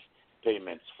make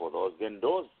payments for those, then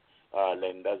those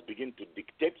lenders begin to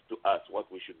dictate to us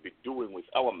what we should be doing with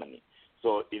our money.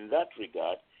 So in that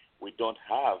regard, we don't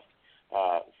have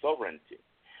sovereignty.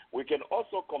 We can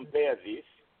also compare this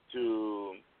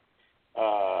to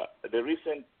the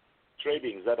recent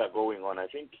tradings that are going on. I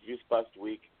think this past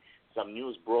week, some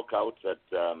news broke out that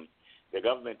the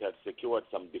government had secured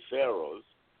some deferrals.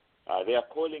 They are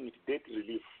calling it debt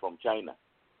relief from China.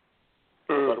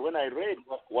 But when I read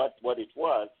what it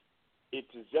was, it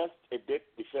is just a debt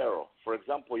deferral. For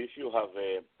example, if you have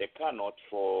a car note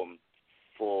for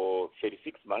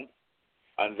 36 months,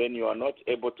 and then you are not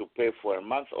able to pay for a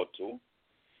month or two,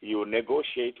 you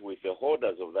negotiate with the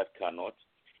holders of that car note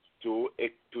to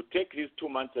take these 2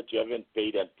 months that you haven't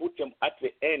paid and put them at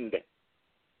the end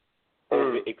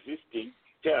of the existing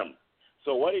term.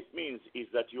 So what it means is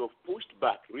that you have pushed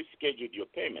back, rescheduled your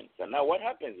payments. And now what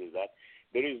happens is that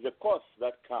there is the costs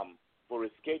that come for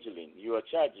rescheduling. You are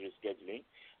charged rescheduling,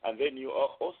 and then you are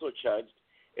also charged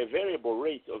a variable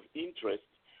rate of interest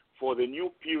for the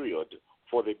new period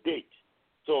for the date.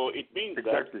 So it means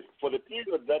that for the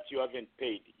period that you haven't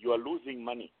paid, you are losing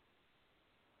money.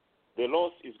 The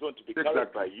loss is going to be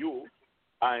carried by you,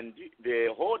 and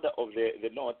the holder of the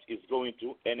note is going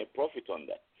to earn a profit on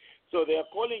that. So they are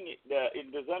calling it,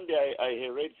 in the Zambia, I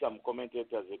read some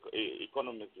commentators,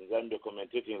 economists in Zambia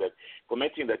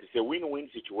commenting that it's a win-win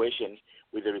situation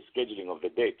with the rescheduling of the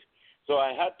date. So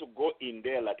I had to go in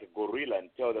there like a gorilla and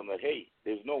tell them that, hey,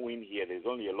 there's no win here, there's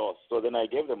only a loss. So then I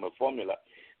gave them a formula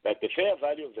that the fair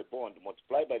value of the bond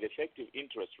multiplied by the effective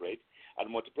interest rate and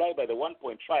multiplied by the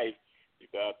 1.5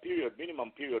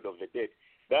 minimum period of the debt,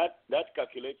 that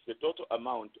calculates the total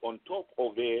amount on top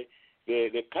of the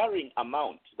carrying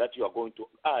amount that you are going to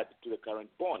add to the current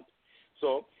bond.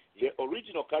 So the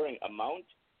original carrying amount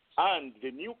and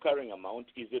the new carrying amount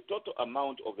is the total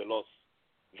amount of the loss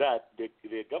that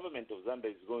the government of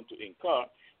Zambia is going to incur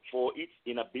for its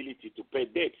inability to pay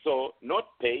debt. So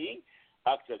not paying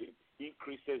actually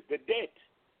increases the debt,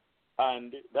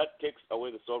 and that takes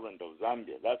away the sovereignty of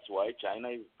Zambia. That's why China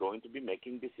is going to be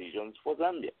making decisions for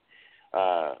Zambia.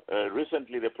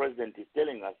 Recently, the president is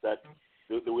telling us that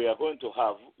we are going to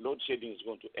have load shedding is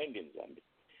going to end in Zambia.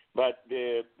 But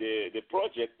the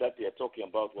project that they are talking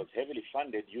about was heavily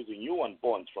funded using yuan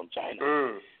bonds from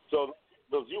China. So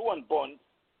those yuan bonds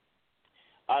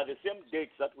are the same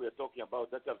dates that we are talking about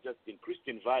that have just increased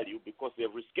in value because they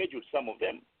have rescheduled some of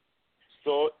them.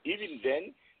 So even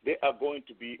then, they are going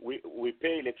to be, we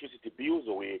pay electricity bills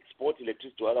or we export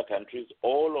electricity to other countries.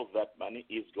 All of that money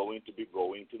is going to be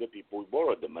going to the people we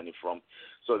borrowed the money from.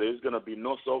 So there is going to be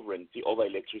no sovereignty over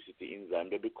electricity in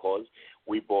Zambia because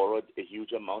we borrowed a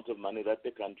huge amount of money that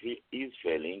the country is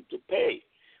failing to pay.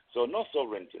 So no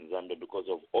sovereignty in Zambia because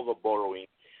of over borrowing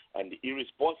and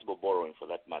irresponsible borrowing for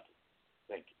that matter.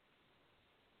 Thank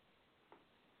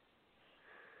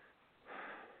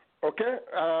you. Okay.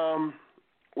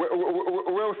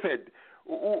 Well said.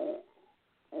 Who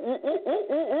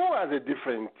has a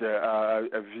different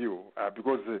view?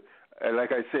 Because,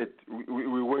 like I said,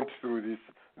 we went through this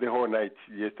the whole night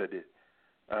yesterday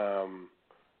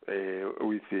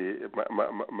with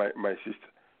my sister.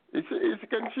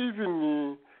 Can she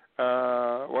even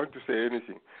want to say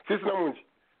anything? Sister Namunji,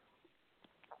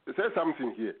 say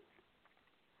something here.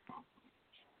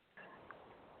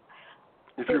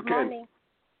 If you can. Morning.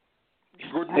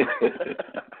 Good morning.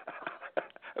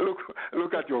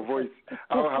 Look at your voice.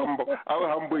 How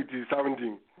humble it is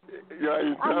sounding. You are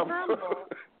in trouble.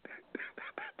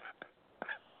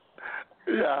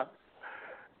 Yeah.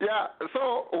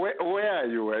 So where are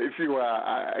you? If you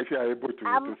are able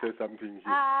to say something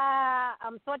here.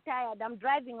 I'm so tired. I'm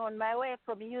driving on my way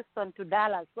from Houston to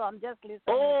Dallas, so I'm just listening.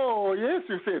 Oh yes,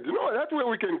 you said. No, that way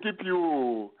we can keep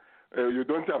you. You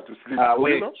don't have to sleep.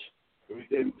 Wait.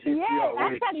 You know?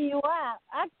 Actually you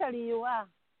are.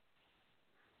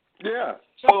 Yeah.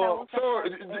 So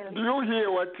do you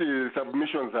hear what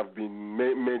submissions have been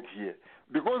made here?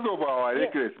 Because of our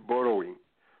reckless borrowing,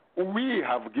 we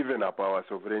have given up our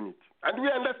sovereignty. And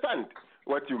we understand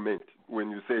what you meant when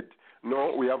you said,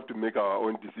 no, we have to make our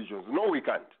own decisions. No, we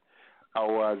can't. I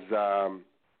was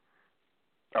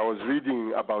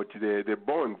reading about the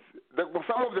bonds.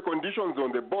 Some of the conditions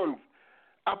on the bonds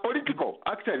are political.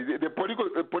 Actually, the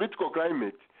political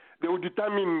climate, they will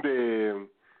determine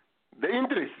the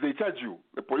interest they charge you,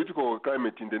 the political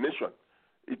climate in the nation.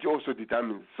 It also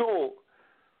determines. So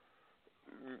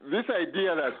this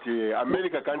idea that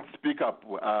America can't speak up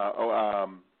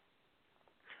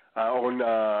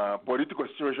on political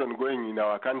situation going in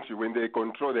our country when they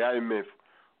control the IMF,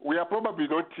 we are probably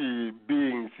not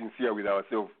being sincere with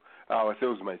ourselves,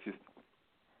 my sister.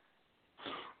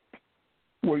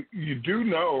 Well, you do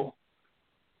know.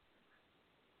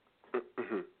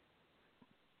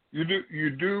 You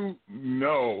do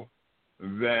know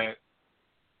that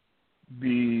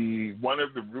one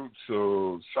of the roots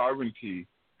of sovereignty,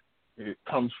 it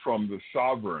comes from the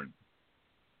sovereign,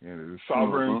 the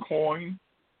sovereign coin,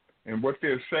 and what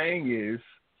they're saying is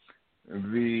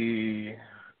the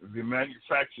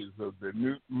manufacturers of the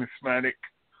numismatic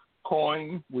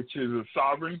coin, which is a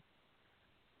sovereign,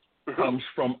 comes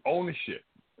from ownership.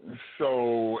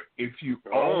 So if you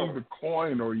own the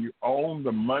coin or you own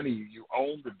the money, you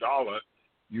own the dollar,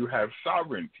 you have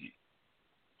sovereignty.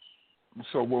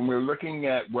 So when we're looking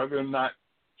at whether or not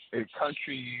a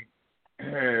country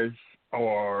has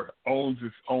or owns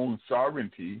its own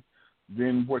sovereignty,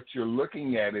 then what you're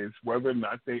looking at is whether or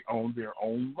not they own their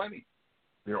own money,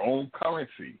 their own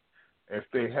currency, if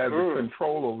they have the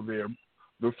control over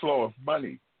the flow of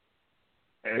money.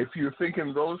 And if you think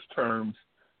in those terms,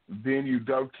 then you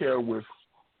dovetail with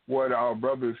what our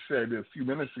brothers said a few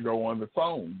minutes ago on the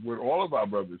phone, what all of our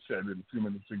brothers said a few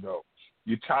minutes ago.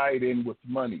 You tie it in with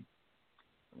money.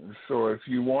 So if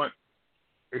you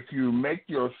make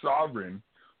your sovereign,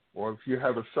 or if you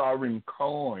have a sovereign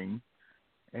coin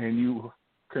and you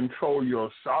control your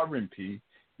sovereignty,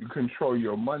 you control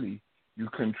your money, you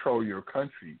control your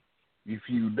country. If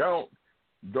you don't,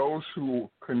 those who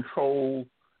control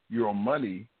your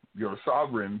money, your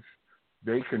sovereigns,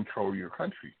 they control your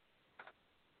country.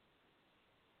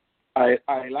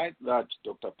 I like that,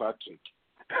 Dr. Patrick.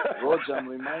 Roger,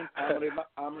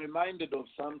 I'm reminded of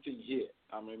something here.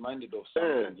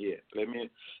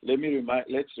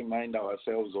 Let's remind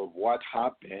ourselves of what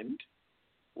happened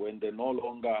when the no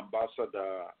longer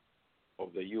ambassador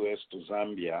of the U.S. to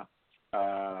Zambia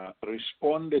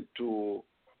responded to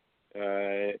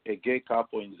a gay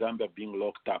couple in Zambia being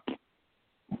locked up.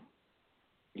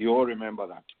 You all remember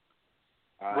that,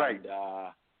 and, right?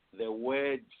 The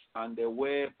words and the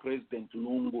way President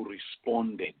Lungu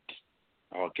responded.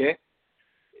 Okay,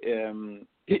 here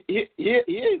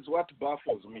is what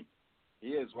baffles me.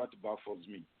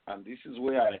 And this is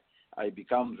where I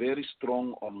become very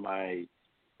strong on my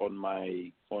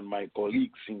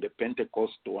colleagues in the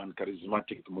Pentecostal and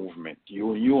charismatic movement.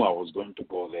 You knew I was going to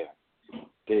go there.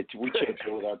 Which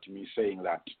told that me saying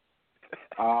that.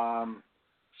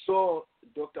 So,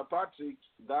 Dr. Patrick,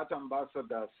 that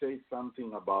ambassador says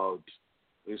something about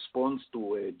response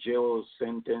to a jail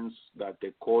sentence that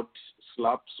the court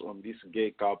slaps on this gay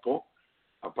couple.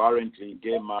 Apparently,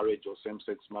 gay marriage or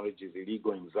same-sex marriage is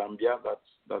illegal in Zambia.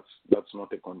 That's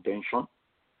not a contention.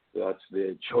 That's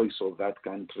the choice of that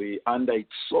country under its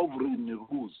sovereign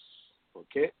rules.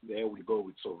 Okay, there we go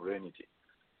with sovereignty.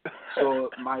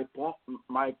 So my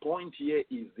point here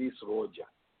is this, Roger.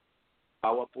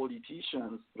 Our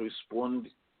politicians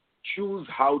choose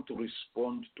how to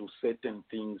respond to certain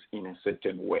things in a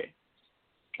certain way.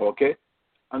 Okay?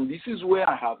 And this is where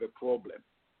I have a problem.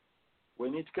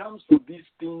 When it comes to these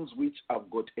things which have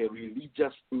got a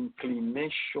religious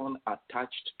inclination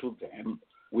attached to them,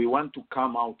 we want to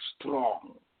come out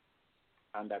strong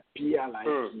and appear like,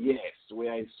 yes, we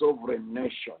are a sovereign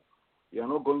nation. You are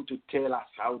not going to tell us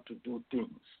how to do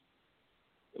things.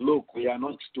 Look, we are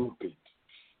not stupid.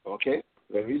 Okay?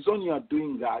 The reason you are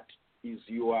doing that is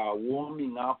you are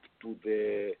warming up to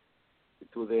the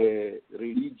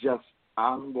religious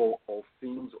angle of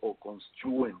things or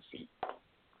constituency,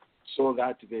 so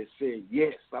that they say,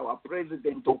 yes, our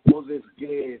president opposes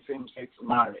gay same-sex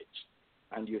marriage,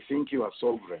 and you think you are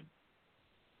sovereign.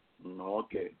 No,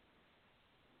 okay.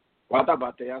 What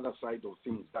about the other side of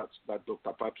things that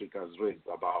Dr. Patrick has raised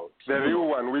about? The real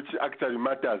one, which actually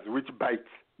matters, which bites.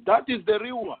 That is the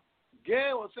real one.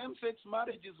 Gay or same-sex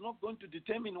marriage is not going to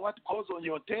determine what goes on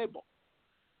your table.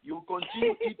 You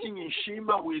continue eating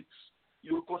ishima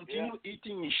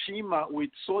with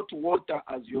salt water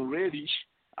as your relish,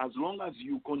 as long as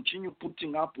you continue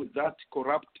putting up with that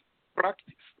corrupt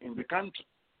practice in the country.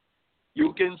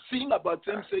 You can sing about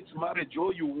same-sex marriage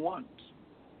all you want.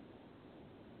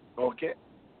 Okay?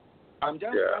 I'm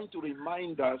just trying to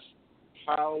remind us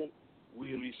how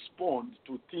we respond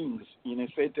to things in a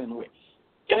certain way.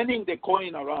 Turning the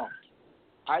coin around,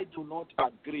 I do not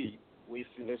agree with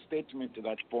the statement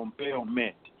that Pompeo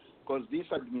made, because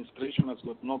this administration has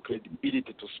got no credibility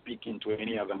to speak into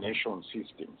any other nation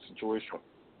situation.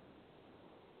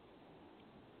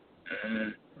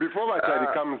 Before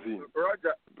Watari comes in,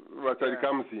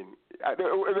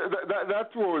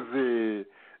 that was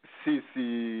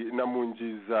Sisi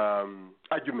Namunji's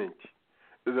argument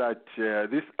that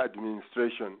this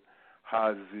administration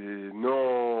has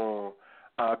no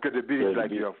credibility,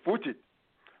 like you have put it.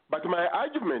 But my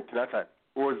argument, Nathan,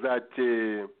 was that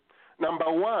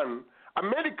number one,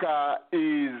 America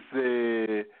is,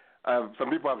 some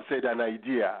people have said, an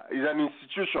idea, is an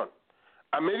institution.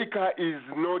 America is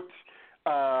not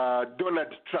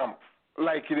Donald Trump,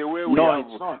 like the way we have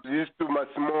these two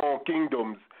small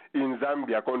kingdoms in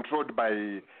Zambia controlled by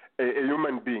a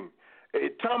human being.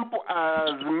 Trump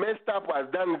has messed up, has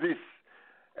done this.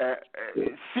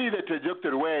 See the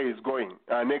trajectory where he's going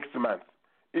next month.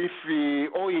 If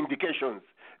all indications,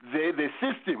 the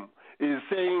system is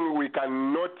saying we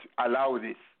cannot allow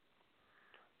this.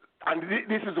 And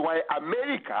this is why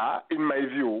America, in my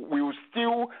view, will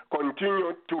still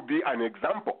continue to be an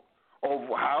example of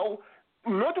how,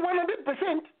 not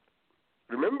 100%.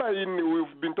 Remember,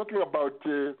 we've been talking about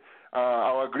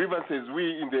our grievances.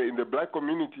 We in the black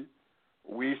community,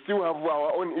 we still have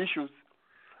our own issues,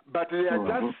 but there are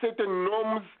just certain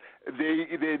norms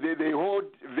they hold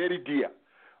very dear.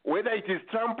 Whether it is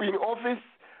Trump in office,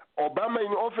 Obama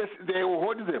in office, they will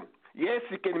hold them. Yes,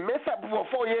 he can mess up for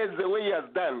 4 years the way he has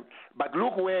done, but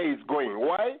look where he's going.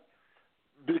 Why?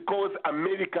 Because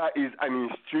America is an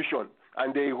institution,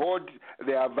 and they hold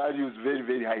their values very,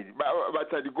 very high.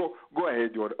 But go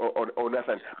ahead on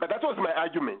that. But that was my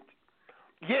argument.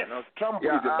 Yes, Trump is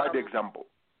a bad example.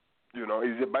 He's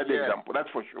a bad example. That's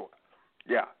for sure.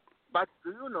 Yeah. But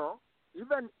do you know,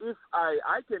 even if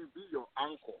I can be your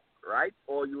uncle, right,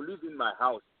 or you live in my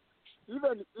house,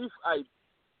 even if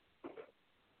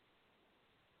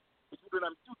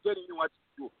I'm still telling you what to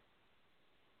do.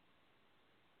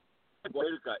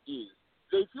 America is,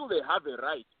 they feel they have a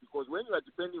right, because when you are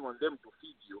depending on them to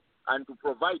feed you and to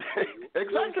provide for you,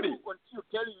 exactly, they will continue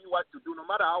telling you what to do, no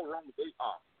matter how wrong they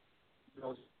are.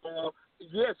 So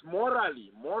yes, morally,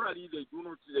 they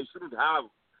shouldn't have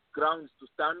grounds to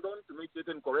stand on to make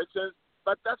certain corrections,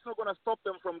 but that's not going to stop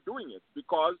them from doing it,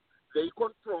 because they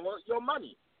control your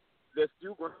money. They're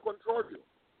still going to control you.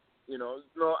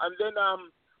 And then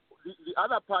the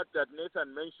other part that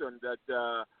Nathan mentioned, that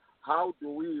how do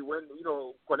we, when,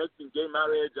 connecting gay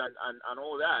marriage and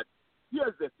all that,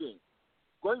 here's the thing.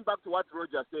 Going back to what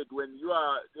Roger said, when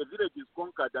a village is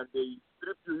conquered and they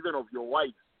strip you even of your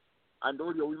wives and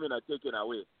all your women are taken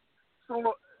away.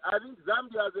 So I think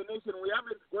Zambia as a nation, we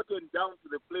haven't gotten down to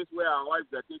the place where our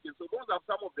wives are taken. So those are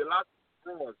some of the last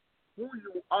straws. Who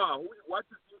you are, what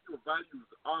you think your values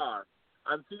are,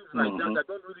 and things like that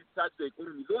don't really touch the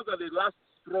economy. Those are the last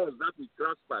straws that we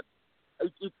grasp at.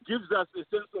 It gives us a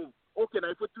sense of, okay, now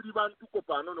if we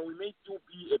may still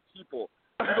be a people,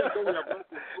 even though we have no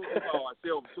control over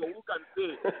ourselves. So who can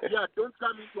say, don't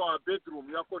come into our bedroom.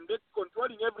 You are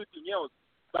controlling everything else,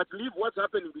 but leave what's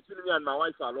happening between me and my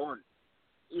wife alone.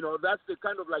 That's the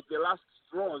kind of like the last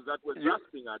straws that we're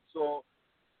grasping at. So,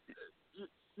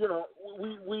 we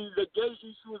the gay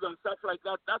issues and stuff like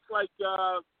that, that's like,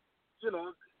 telling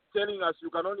us you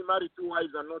can only marry 2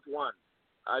 wives and not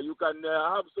 1. You can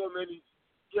have so many,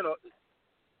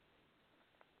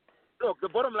 Look, the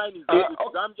bottom line is that with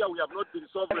Zambia, we have not been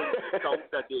sovereign since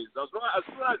Kaunda days. As soon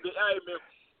as the IMF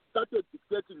started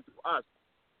dictating to us,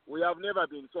 we have never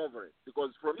been sovereign, because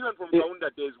even from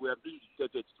Kaunda days, we have been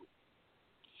dictated to.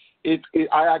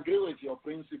 I agree with your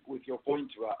principle, with your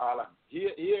point, Alan.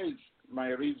 Here is my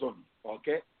reason,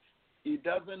 okay? It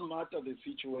doesn't matter the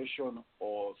situation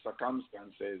or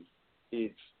circumstances.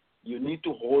 You need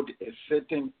to hold a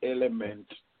certain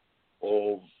element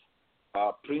of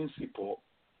principle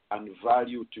and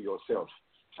value to yourself.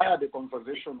 I had a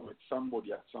conversation with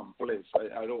somebody at some place.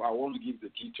 I won't give the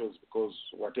details because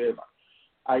whatever.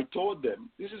 I told them,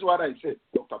 this is what I said,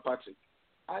 Dr. Patrick.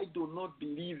 I do not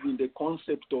believe in the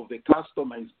concept of the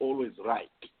customer is always right.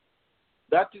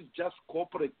 That is just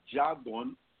corporate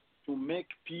jargon to make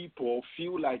people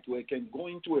feel like we can go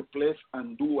into a place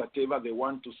and do whatever they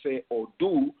want to say or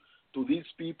do to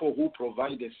these people who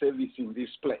provide a service in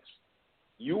this place.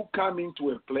 You come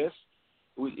into a place,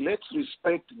 let's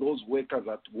respect those workers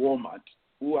at Walmart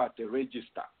who are at the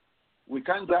register. We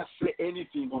can't just say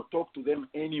anything or talk to them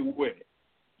anywhere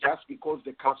just because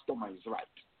the customer is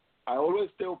right. I always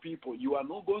tell people, you are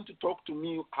not going to talk to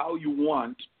me how you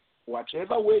want,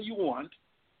 whichever way you want,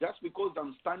 just because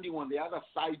I'm standing on the other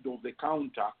side of the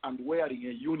counter and wearing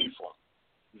a uniform.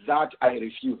 That I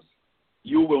refuse.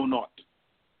 You will not.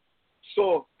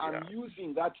 So I'm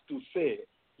using that to say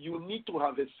you need to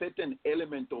have a certain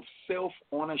element of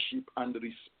self-ownership and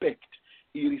respect,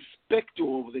 irrespective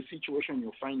of the situation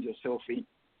you find yourself in.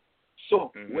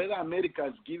 So whether America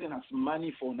has given us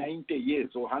money for 90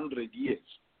 years or 100 years,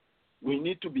 we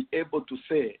need to be able to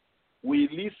say, we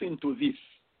listen to this.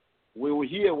 We will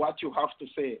hear what you have to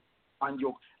say. And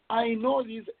I know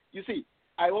this. You see,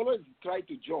 I always try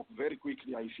to joke very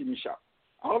quickly. I finish up.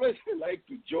 I always like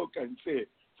to joke and say,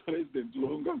 President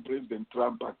Lungu and President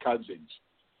Trump are cousins.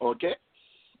 Okay?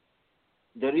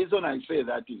 The reason I say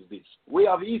that is this. We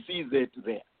have ECZ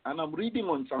there. And I'm reading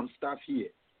on some stuff here,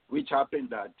 which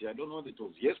happened at, I don't know if it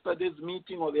was yesterday's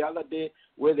meeting or the other day,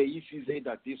 where the ECZ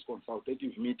at this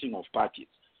consultative meeting of parties.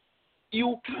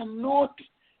 You cannot,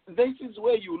 this is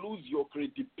where you lose your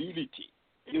credibility.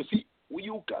 You see,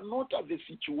 you cannot have a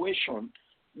situation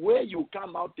where you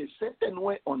come out a certain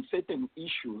way on certain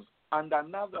issues and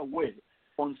another way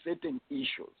on certain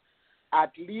issues.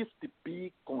 At least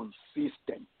be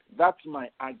consistent. That's my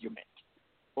argument.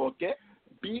 Okay?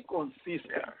 Be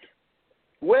consistent.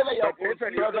 Whether you are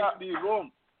consistently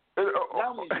wrong, whether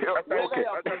you are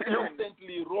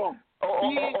consistently wrong,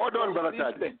 hold on, Brother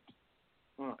Chadi.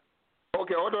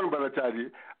 Okay, hold on, Brother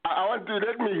Chadi. I want to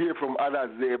let me hear from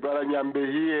others there. Brother Nyambe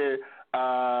here,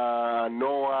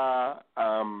 Noah.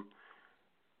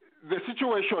 the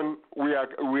situation we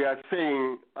are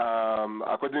saying,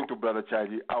 according to Brother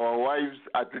Charlie, our wives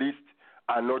at least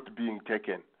are not being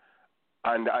taken,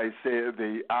 and I say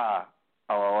they are.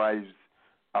 Our wives,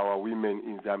 our women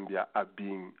in Zambia are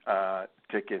being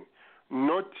taken.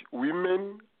 Not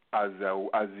women as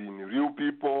in real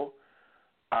people,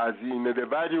 as in the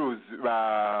values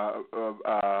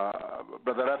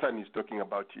Brother Nathan is talking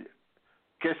about here.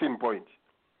 Case in point,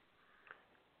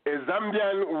 a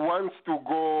Zambian wants to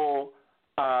go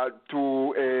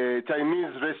to a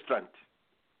Chinese restaurant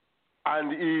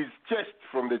and is chased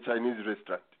from the Chinese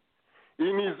restaurant.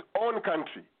 In his own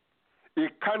country, he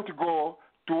can't go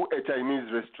to a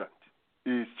Chinese restaurant.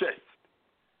 He is chased.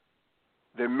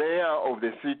 The mayor of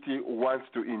the city wants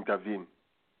to intervene.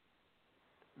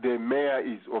 The mayor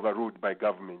is overruled by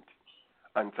government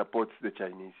and supports the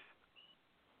Chinese.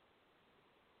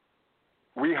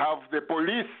 We have the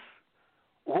police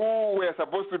who were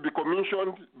supposed to be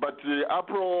commissioned, but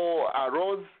April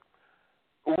arose,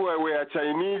 who were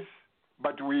Chinese,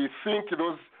 but we think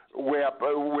those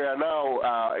were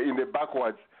now in the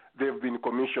backwards. They've been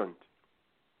commissioned.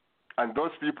 And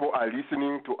those people are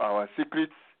listening to our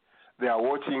secrets. They are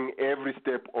watching every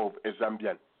step of a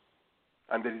Zambian.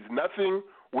 And there is nothing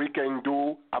we can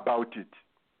do about it.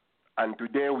 And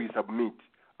today we submit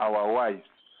our wives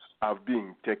are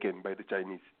being taken by the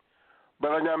Chinese.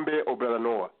 Brother Nyambe or Brother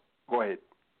Noah, go ahead.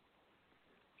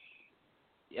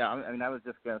 Yeah, I mean, I was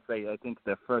just going to say, I think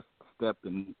the first step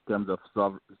in terms of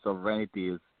sovereignty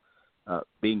is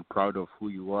being proud of who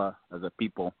you are as a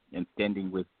people and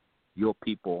standing with your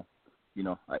people. You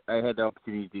know, I had the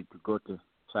opportunity to go to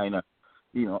China,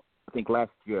 I think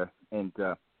last year, and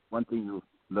one thing you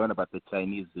learn about the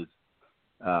Chinese is,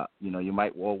 you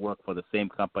might all work for the same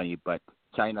company, but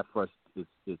China first is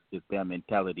their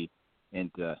mentality,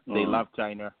 and they love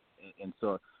China, and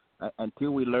so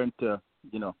until we learn to,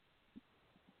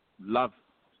 love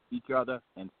each other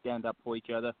and stand up for each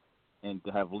other, and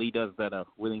to have leaders that are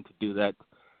willing to do that,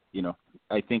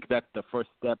 I think that's the first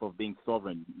step of being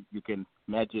sovereign. You can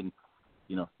imagine,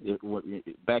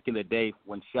 back in the day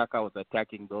when Shaka was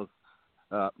attacking those,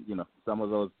 some of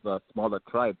those smaller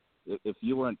tribes, if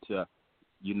you weren't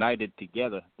united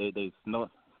together, there's no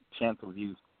chance of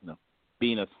you,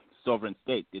 being a sovereign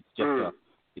state. It's just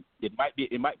it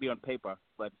might be on paper,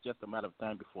 but it's just a matter of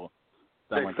time before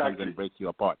someone comes and breaks you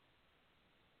apart.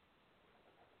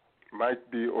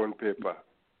 Might be on paper.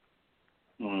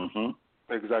 Mm-hmm.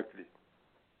 Exactly.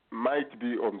 Might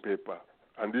be on paper.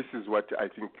 And this is what I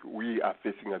think we are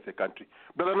facing as a country.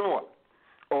 Brother Noah,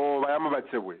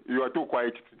 you are too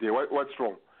quiet today. What's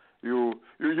wrong? You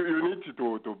need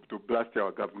to blast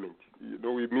our government.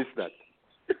 We miss that.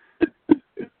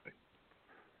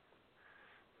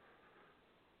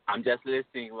 I'm just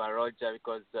listening, Roger,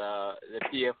 because the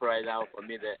PF right now, for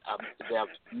me, they have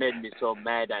made me so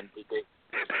mad, and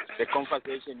the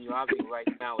conversation you're having right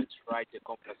now is right, the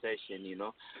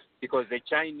conversation, because the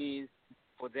Chinese,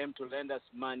 for them to lend us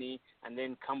money and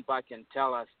then come back and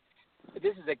tell us,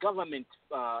 this is the government,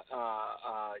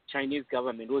 Chinese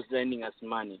government, who's lending us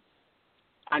money.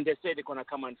 And they say they're going to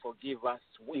come and forgive us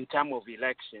in terms of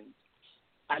elections.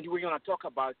 And we're going to talk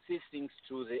about these things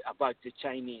about the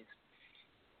Chinese.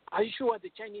 Are you sure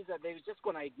the Chinese they're just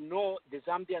going to ignore the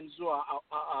Zambians who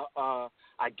are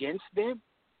against them?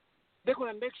 They're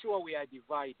going to make sure we are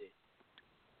divided.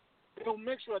 They'll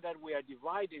make sure that we are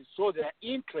divided so their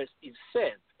interest is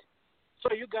served.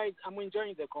 So you guys, I'm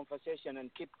enjoying the conversation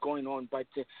and keep going on, but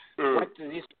what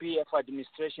this PF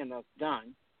administration has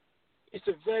done, it's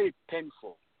very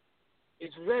painful.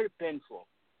 It's very painful.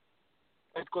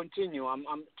 But continue.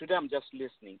 Today I'm just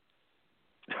listening.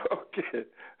 Okay.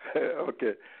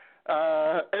 Okay.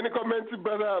 Any comments,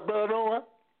 Brother Noah?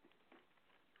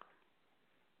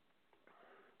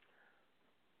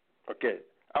 Okay.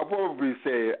 I'll probably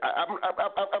say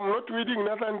I'm not reading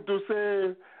nothing to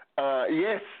say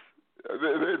yes.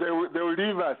 They will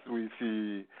leave us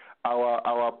with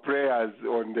our prayers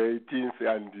on the 18th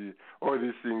and all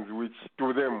these things which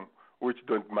to them which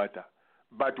don't matter.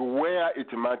 But where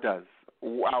it matters,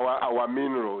 our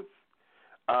minerals.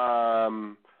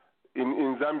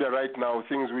 In Zambia right now,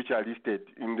 things which are listed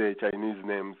in the Chinese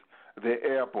names, the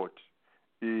airport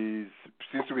is,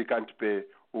 since we can't pay,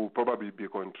 will probably be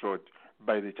controlled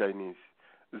by the Chinese.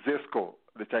 ZESCO,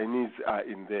 the Chinese are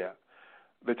in there.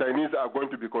 The Chinese are going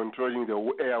to be controlling the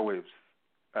airwaves,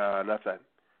 Nathan.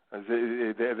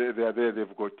 They are there,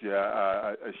 they've got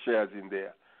shares in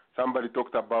there. Somebody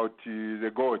talked about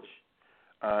the gorge,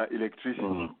 electricity.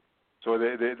 Mm-hmm. So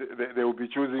they will be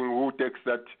choosing who takes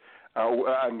that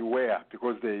and where,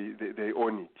 because they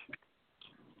own it.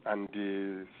 And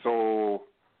so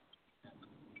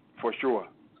for sure,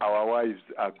 our wives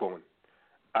are gone,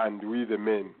 and we, the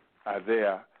men, are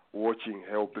there watching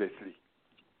helplessly,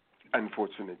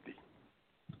 unfortunately.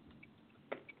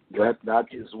 That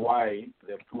is why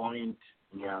the point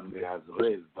Nyambe has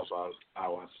raised about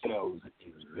ourselves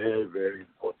is very, very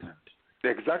important.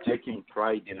 Exactly. Taking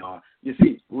pride in our... You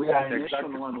see, we are a Exactly.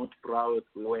 nation who are not proud.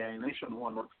 We are a nation who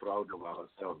are not proud of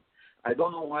ourselves. I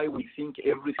don't know why we think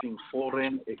everything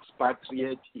foreign,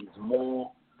 expatriate, is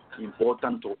more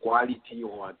important or quality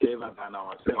or whatever than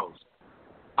ourselves.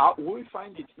 We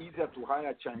find it easier to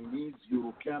hire Chinese,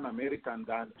 European, American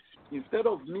than instead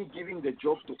of me giving the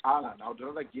job to Alan, I would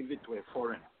rather give it to a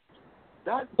foreigner.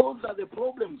 Those are the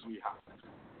problems we have.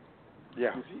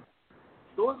 Yeah. You see?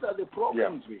 Those are the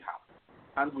problems we have.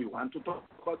 And we want to talk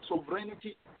about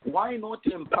sovereignty. Why not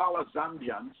empower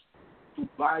Zambians to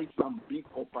buy some big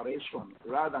operation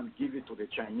rather than give it to the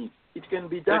Chinese? It can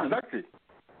be done. Exactly.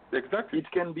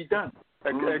 It can be done.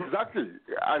 Exactly.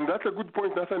 And that's a good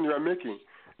point, Nathan, you are making.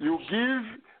 You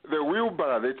give the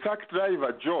wheelbarrow, the truck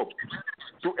driver job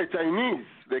to a Chinese,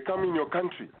 they come in your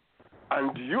country,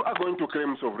 and you are going to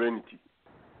claim sovereignty.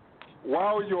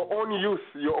 While your own youth,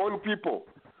 your own people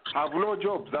have no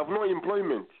jobs, have no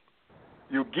employment,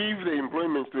 you give the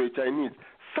employment to a Chinese.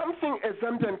 Something a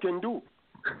Zambian can do.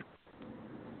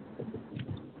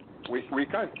 We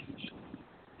can't.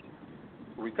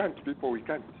 We can't, people, we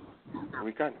can't.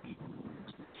 We can't.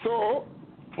 So,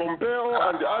 Pompeo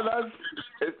and the others,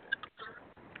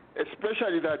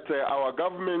 especially that our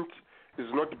government is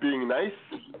not being nice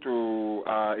to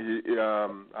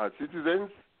our citizens,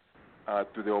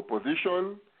 to the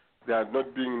opposition. They are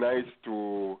not being nice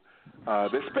to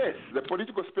the space. The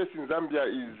political space in Zambia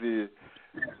is,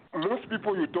 most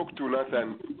people you talk to,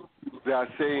 Nathan, they are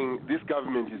saying this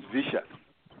government is vicious.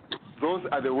 Those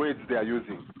are the words they are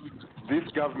using. This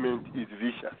government is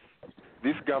vicious.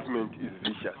 This government is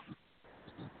vicious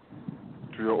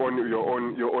to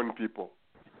your own people.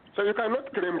 So you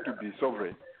cannot claim to be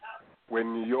sovereign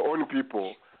when your own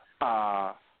people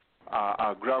are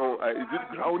is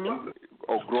it groaning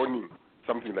or groaning,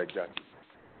 something like that.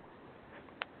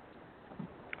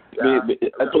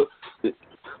 I thought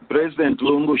President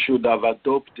Lungu should have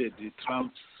adopted the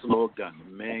Trump slogan,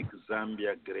 "Make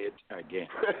Zambia great again."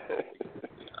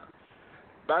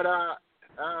 But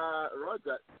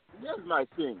Roger, here's my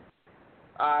thing.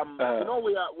 You know,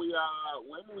 we are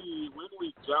when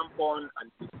we jump on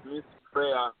and dismiss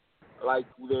prayer, like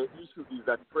the issue is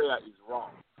that prayer is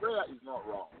wrong. Prayer is not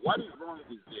wrong. What is wrong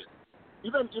is this.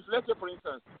 Even if, let's say, for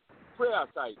instance, prayer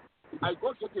aside, I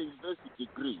go get a university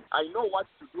degree. I know what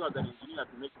to do as an engineer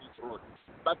to make this road.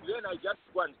 But then I just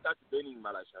go and start burning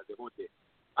Malasha the whole day.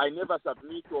 I never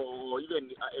submit or even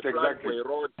apply for a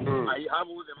road. I have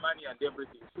all the money and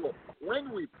everything. So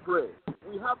when we pray,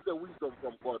 we have the wisdom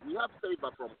from God. We have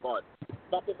favor from God.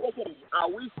 But the question is, are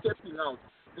we stepping out?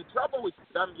 The trouble with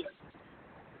Zambia,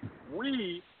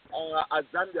 we as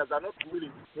Zambians are not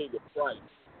willing to pay the price.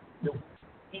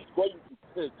 It's going to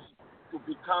take to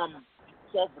become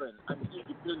sovereign and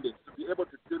independent, to be able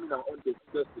to determine our own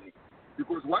destiny.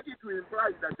 Because what it will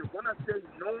imply is that you're going to say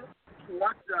no to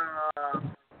what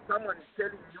someone is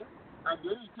telling you, and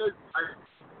then he says,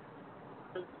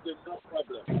 there's no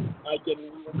problem. I can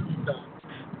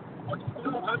but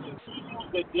instead of having 3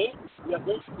 meals a day, we are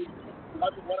going to be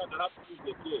having 1.5 meals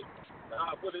a day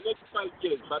for the next 5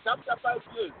 years. But after 5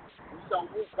 years, we shall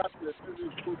move back to the 3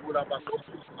 meals food. We'll have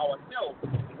accomplished ourselves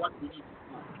what we need to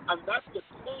do. And that's the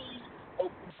pain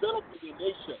of developing a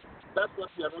nation. That's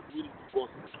what we are not willing to go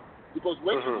through. Because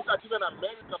when you look at even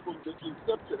America from the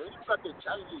inception, when you look at the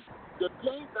Chinese, the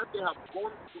pain that they have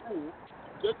gone through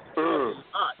to get to where they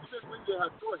are, even when they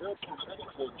have no help from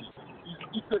anybody,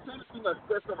 it's the same thing as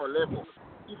personal level.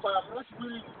 If I am not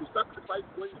willing to sacrifice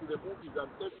going to the movies and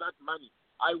save that money,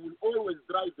 I will always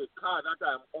drive the car that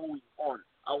I am always on.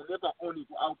 I will never own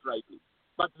it outright.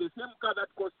 But the same car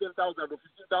that costs $10,000 or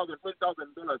 $15,000,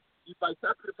 $20,000, if I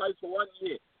sacrifice for 1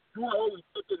 year, do I always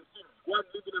take and things? Go and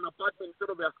live in an apartment instead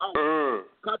of a house.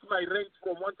 Cut my rent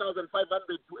from $1,500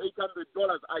 to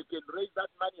 $800. I can raise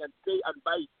that money and pay and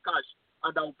buy it cash,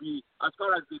 and I'll be, as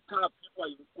far as the car people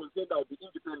are concerned, I'll be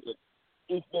independent.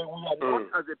 If we are not,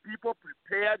 as a people,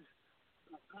 prepared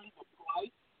to pay the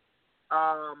price,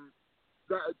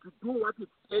 to do what it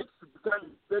takes to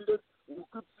become independent, we'll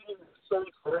keep singing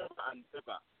songs forever and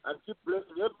ever, and keep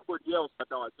blaming everybody else but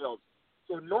ourselves.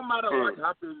 So no matter what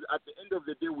happens, at the end of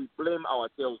the day, we blame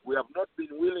ourselves. We have not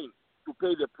been willing to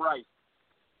pay the price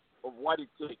of what it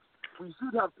takes. We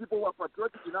should have people who are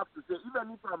patriotic enough to say,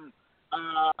 even if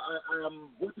I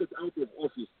am voted out of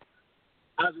office,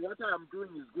 as what I am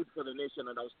doing is good for the nation,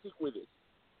 and I'll stick with it.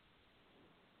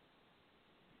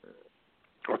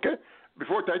 Okay?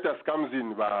 Before Titus comes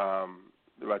in,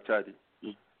 Bachari,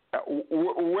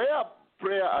 where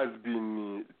prayer has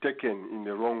been taken in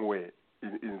the wrong way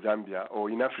in Zambia or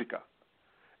in Africa,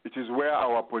 it is where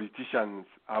our politicians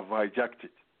have hijacked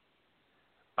it.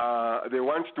 They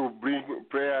want to bring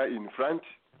prayer in front.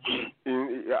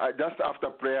 Just after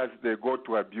prayers, they go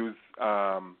to abuse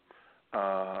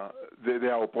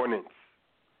their opponents.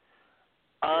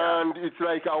 And it's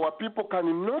like our people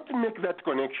cannot make that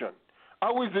connection.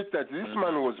 How is it that this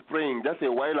man was praying just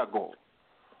a while ago,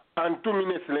 and 2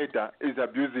 minutes later is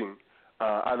abusing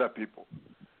other people?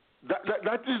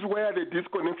 That is where the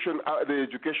disconnection, the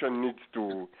education needs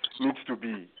to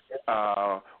be.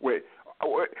 Where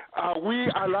are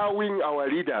we allowing our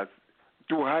leaders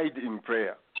to hide in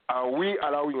prayer? Are we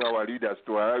allowing our leaders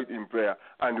to hide in prayer?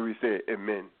 And we say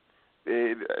amen.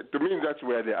 To me, that's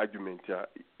where the argument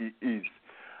is.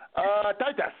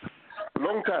 Titus,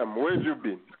 long time. Where have you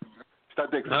been?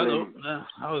 Start explaining. Hello.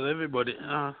 How's everybody?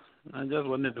 I just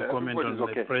wanted to comment on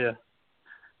the prayer.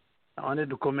 I wanted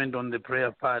to comment on the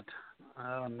prayer part,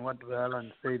 on what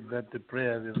Alan said, that the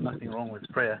prayer, there's nothing wrong with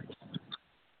prayer.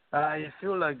 I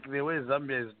feel like the way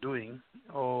Zambia is doing,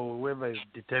 or whoever is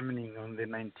determining on the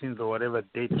 19th or whatever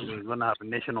date we're going to have a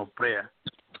national prayer,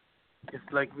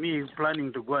 it's like me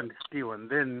planning to go and steal, and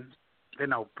then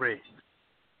I'll pray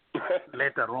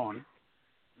later on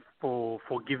for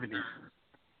forgiveness.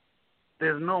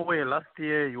 There's no way last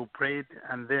year you prayed,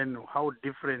 and then how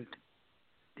different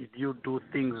did you do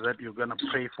things that you're going to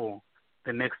pray for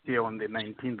the next year on the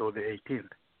 19th or the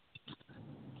 18th?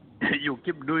 You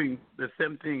keep doing the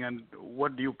same thing, and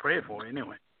what do you pray for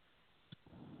anyway?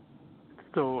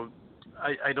 So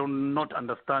I do not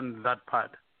understand that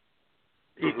part.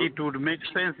 It would make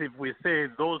sense if we say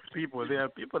those people, there are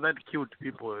people that killed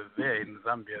people there in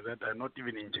Zambia that are not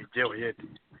even in the jail yet.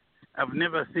 I've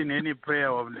never seen any prayer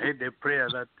or heard a prayer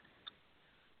that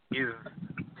is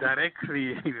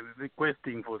directly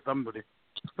requesting for somebody.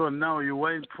 So now you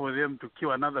wait for them to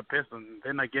kill another person,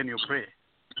 then again you pray.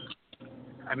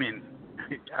 I mean,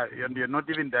 you're not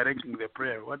even directing the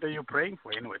prayer. What are you praying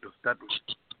for anyway to start with?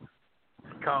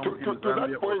 Count in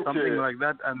Zambia or something like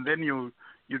that, and then you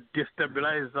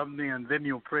destabilize something, and then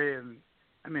you pray. And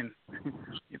I mean,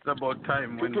 it's about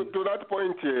time. To that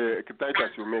point,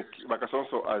 Titus, you make,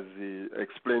 Bakasonso has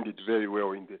explained it very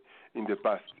well in the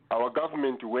past. Our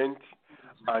government went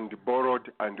and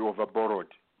borrowed and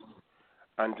overborrowed,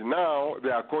 and now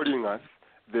they are calling us.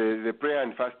 The prayer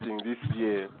and fasting this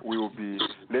year will be,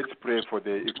 let's pray for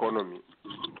the economy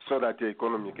so that the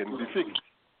economy can be fixed.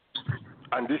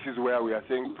 And this is where we are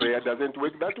saying prayer doesn't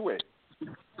work that way.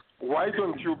 Why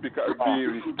don't you be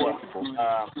responsible?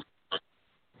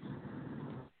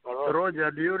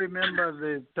 Roger, do you remember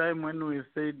the time when we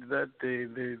said that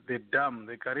the dam,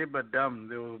 the Kariba Dam,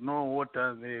 there was no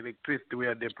water, the electricity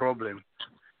were the problem?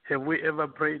 Have we ever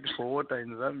prayed for water in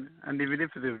Zambia? And even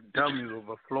if the dam is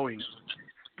overflowing,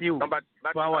 still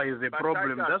power is a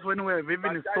problem. That's when we have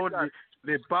even sold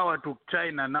the power to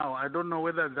China now. I don't know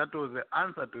whether that was the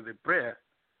answer to the prayer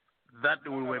that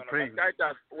we were praying.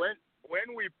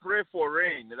 When we pray for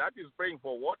rain, that is praying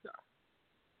for water.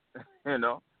 You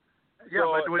know? Yeah,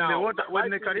 so but when now, the water, when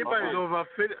the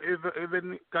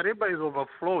Kariba is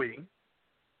overflowing,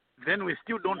 then we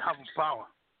still don't have power.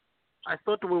 I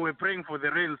thought we were praying for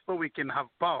the rain so we can have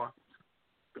power,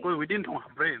 because we didn't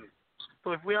have rain.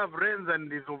 So if we have rains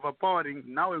and it's overpowering,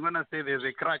 now we're going to say there's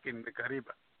a crack in the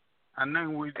Kariba. And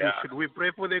then should we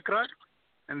pray for the crack?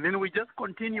 And then we just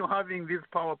continue having this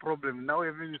power problem. Now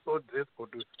even sold this for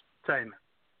China.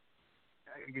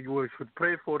 We should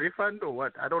pray for refund or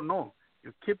what? I don't know.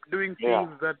 You keep doing things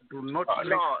that do not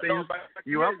make sense. But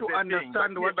you have to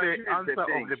understand what the answer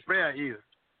of the prayer is.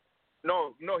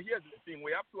 No, here's the thing.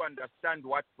 We have to understand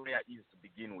what prayer is to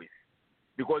begin with.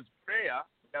 Because prayer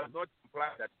does not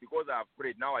imply that because I have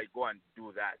prayed, now I go and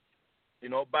do that. You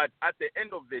know, but at the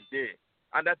end of the day,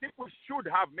 and I think we should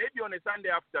have, maybe on a Sunday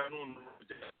afternoon,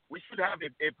 we should have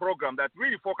a program that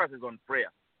really focuses on prayer.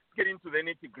 Let's get into the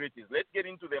nitty-gritties. Let's get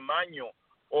into the manual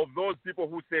of those people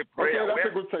who say prayer. Okay,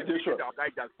 that's a good suggestion.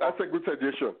 That's a good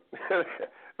suggestion.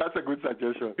 That's a good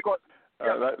suggestion. Because,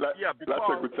 that's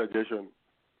a good suggestion.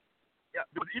 Yeah,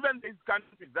 because even these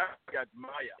countries that we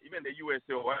admire, even the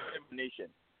USA or whatever nation,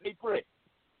 they pray.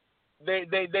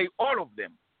 They all of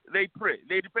them, they pray.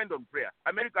 They depend on prayer.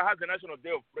 America has a National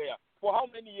Day of Prayer for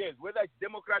how many years? Whether it's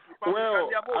Democrat,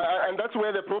 Republican, and that's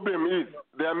where the problem is.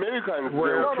 The Americans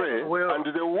will pray and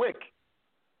they work.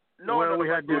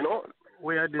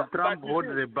 We had the Trump hold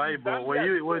the Bible.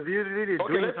 Was you really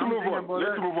doing something about that?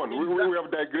 Let's move on. We have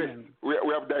digressed. We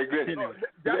have digressed.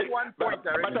 That's one point.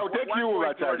 But I'll take you,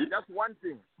 Achadi. Just one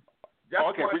thing.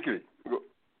 Okay, quickly.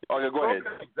 Okay, go ahead.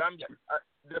 Zambia,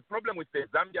 the problem with the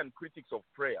Zambian critics of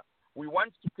prayer, we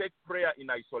want to take prayer in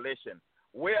isolation,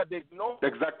 where there's no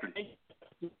exactly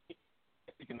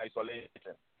in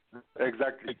isolation.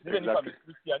 Exactly. Even if I'm a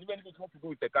Christian, even if it's not to do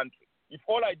with the country, if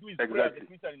all I do is pray as a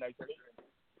Christian in isolation.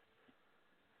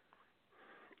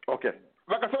 Okay.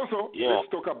 Vakasonso, let's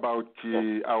talk about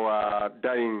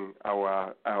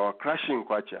our crashing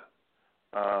Kwacha.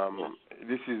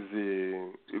 This is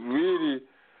really,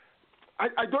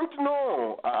 I don't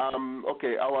know.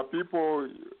 Okay, our people,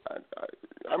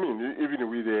 I mean, even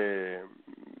with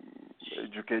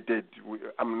educated,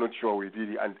 I'm not sure we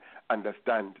really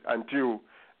understand until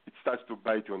it starts to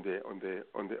bite on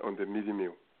the midi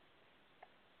meal.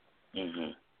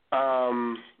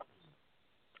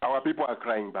 Our people are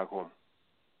crying back home.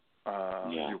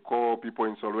 You call people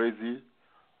in Solwezi,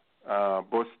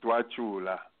 boss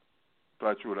Twachula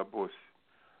boss.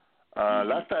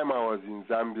 Last time I was in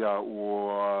Zambia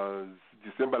was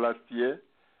December last year.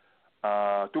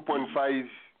 2.5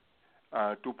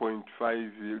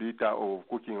 liter of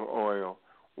cooking oil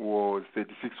was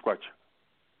 36 kwacha.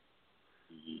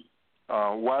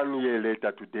 1 year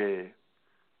later today,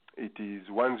 it is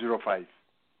 105.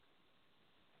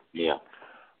 Yeah.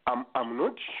 I'm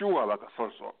not sure,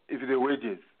 Vakasonso, if the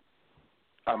wages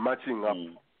are matching up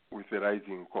with the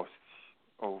rising costs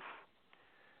of.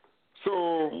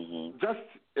 So, just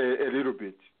a little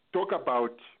bit, talk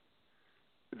about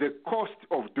the cost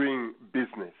of doing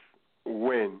business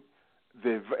when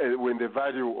the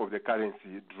value of the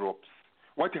currency drops.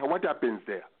 What happens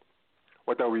there?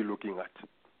 What are we looking at?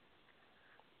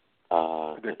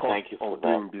 The cost of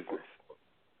doing business.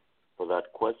 For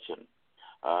that question,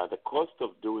 the cost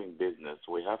of doing business,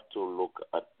 we have to look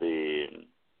at the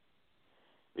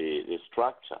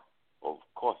structure of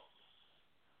costs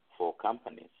for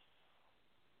companies.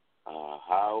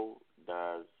 How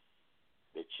does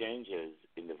the changes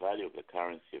in the value of the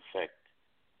currency affect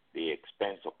the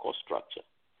expense or cost structure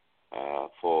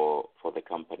for the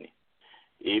company?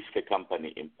 If the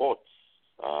company imports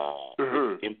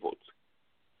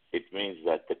it means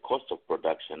that the cost of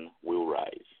production will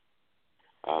rise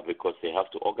because they have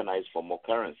to organize for more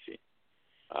currency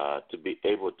to be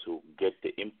able to get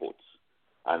the imports.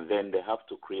 And then they have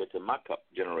to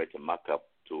generate a markup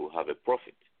to have a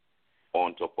profit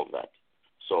on top of that.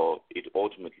 So it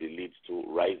ultimately leads to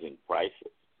rising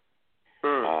prices.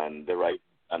 And the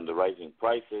rising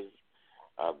prices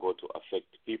go to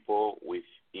affect people with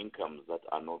incomes that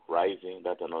are not rising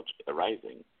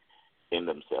in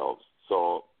themselves.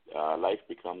 So life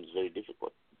becomes very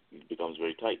difficult. It becomes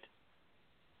very tight.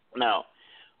 Now,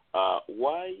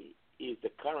 why is the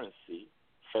currency,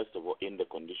 first of all, in the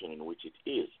condition in which it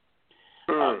is?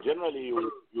 Generally,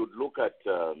 you would look at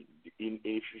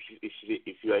if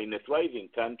you are in a thriving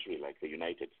country like the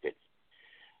United States,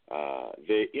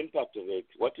 the impact of it,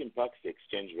 what impacts the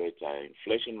exchange rate are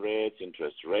inflation rates,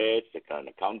 interest rates, the current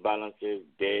account balances,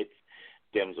 debt,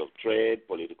 terms of trade,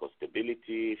 political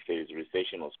stability, if there is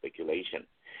recession or speculation.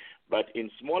 But in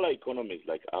smaller economies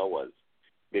like ours,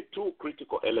 the two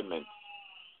critical elements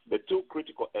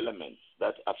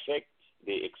that affect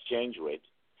the exchange rate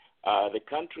are the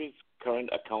country's current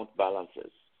account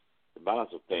balances, the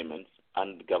balance of payments,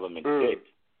 and government debt.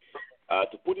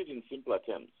 To put it in simpler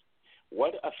terms,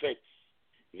 what affects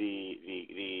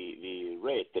the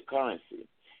rate, the currency,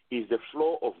 is the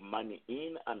flow of money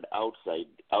in and out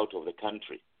of the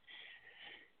country.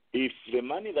 If the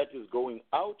money that is going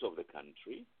out of the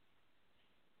country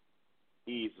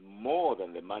is more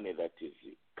than the money that is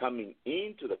coming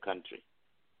into the country,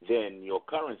 then your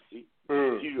currency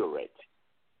deteriorates.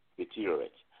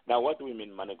 Now, what do we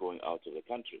mean money going out of the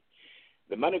country?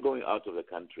 The money going out of the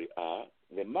country are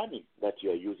the money that you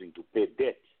are using to pay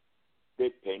debt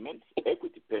payments,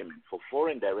 equity payments for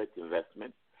foreign direct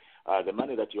investments, the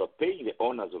money that you are paying the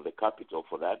owners of the capital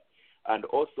for that, and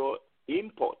also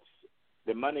imports,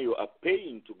 the money you are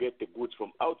paying to get the goods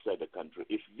from outside the country.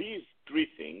 If these three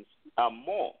things are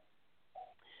more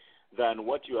than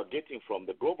what you are getting from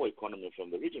the global economy, from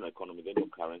the regional economy, then your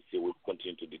currency will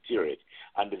continue to deteriorate.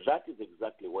 And that is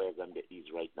exactly where Zambia is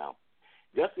right now.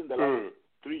 Just in the last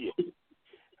 3 years,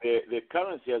 the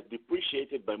currency has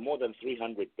depreciated by more than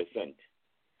 300%,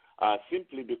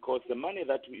 simply because the money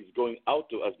that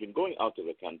has been going out of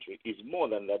the country is more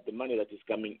than the money that is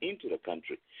coming into the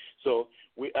country. So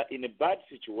we are in a bad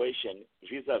situation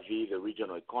vis-a-vis the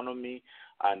regional economy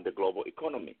and the global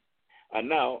economy. And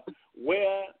now,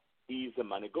 where is the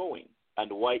money going,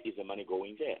 and why is the money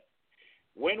going there?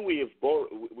 When we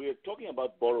are talking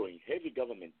about borrowing heavy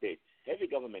government debt. Heavy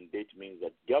government debt means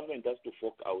that government has to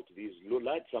fork out these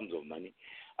large sums of money,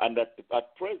 and at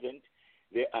present,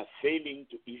 they are failing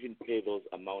to even pay those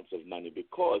amounts of money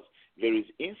because there is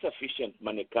insufficient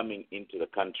money coming into the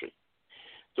country.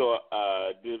 So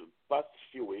the past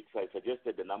few weeks, I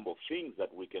suggested a number of things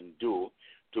that we can do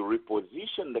to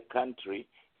reposition the country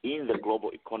in the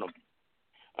global economy.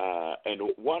 And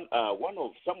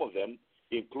some of them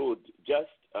include just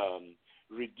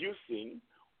reducing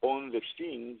on the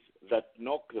things that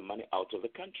knock the money out of the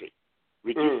country.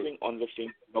 Reducing on the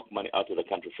things that knock money out of the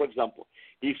country. For example,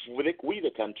 if we, the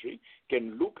country,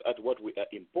 can look at what we are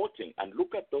importing and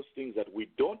look at those things that we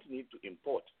don't need to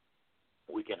import,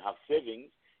 we can have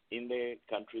savings in the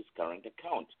country's current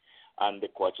account, and the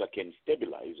Kwacha can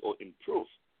stabilize or improve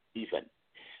even.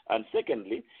 And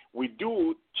secondly, we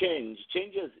do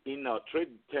changes in our trade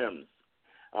terms.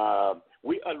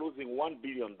 We are losing $1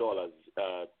 billion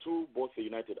to both the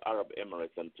United Arab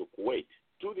Emirates and to Kuwait.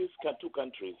 To these two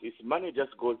countries, this money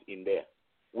just goes in there.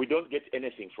 We don't get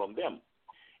anything from them.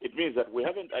 It means that we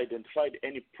haven't identified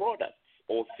any products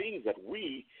or things that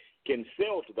we can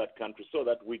sell to that country so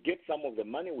that we get some of the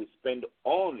money we spend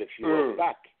on the fuel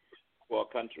back for our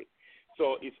country.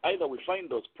 So it's either we find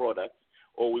those products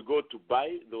or we go to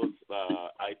buy those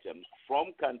items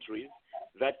from countries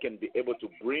that can be able to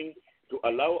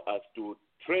allow us to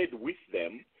trade with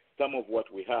them some of what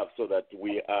we have so that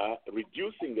we are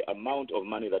reducing the amount of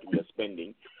money that we are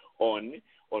spending on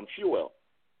fuel.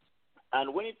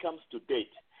 And when it comes to debt,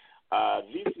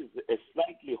 this is a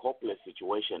slightly hopeless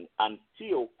situation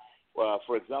until,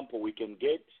 for example, we can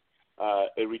get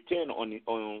a return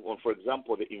on, for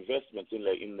example, the investments in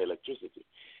the electricity.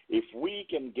 If we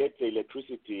can get the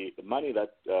electricity, the money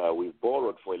that we've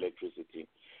borrowed for electricity,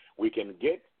 we can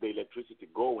get the electricity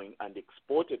going and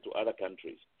export it to other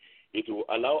countries. It will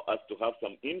allow us to have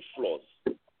some inflows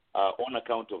on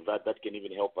account of that can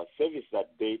even help us service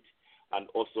that debt and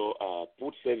also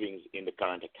put savings in the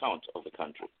current account of the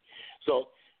country. So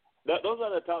those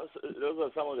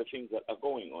are some of the things that are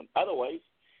going on. Otherwise,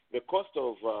 the cost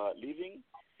of living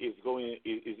is going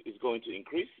to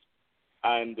increase,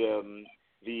 and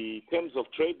the terms of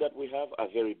trade that we have are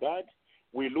very bad.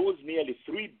 We lose nearly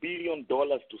 $3 billion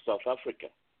to South Africa.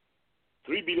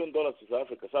 $3 billion to South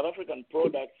Africa. South African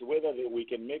products, whether we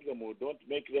can make them or don't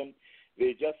make them,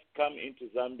 they just come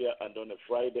into Zambia, and on a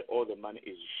Friday, all the money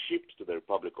is shipped to the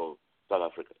Republic of South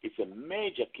Africa. It's a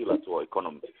major killer to our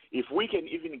economy. If we can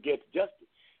even get just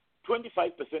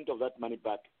 25% of that money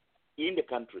back in the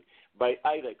country by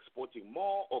either exporting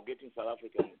more or getting South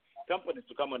African companies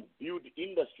to come and build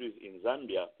industries in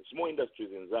Zambia, small industries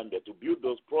in Zambia, to build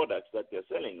those products that they're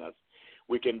selling us,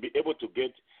 we can be able to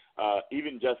get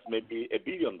even just maybe $1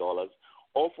 billion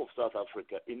off of South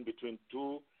Africa in between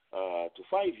 2 to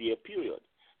 5 year period.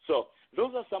 So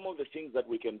those are some of the things that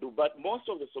we can do. But most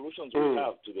of the solutions we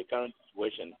have to the current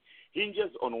situation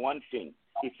hinges on one thing.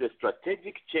 It's a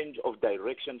strategic change of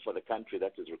direction for the country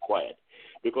that is required,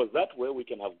 because that way we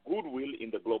can have goodwill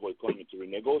in the global economy to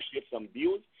renegotiate some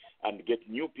deals and get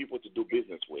new people to do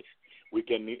business with. We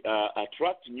can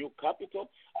attract new capital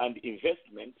and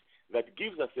investment that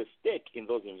gives us a stake in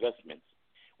those investments.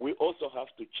 We also have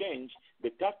to change the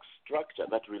tax structure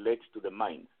that relates to the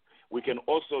mines. We can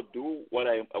also do what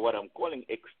I'm calling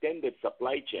extended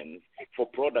supply chains for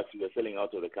products we are selling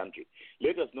out of the country.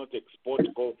 Let us not export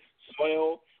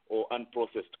soil or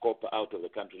unprocessed copper out of the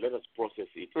country. Let us process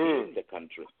it in the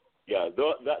country. Yeah,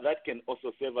 that can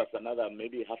also save us another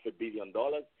maybe $500 million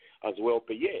as well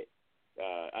per year,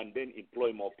 and then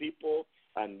employ more people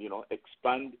and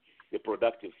expand the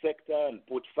productive sector and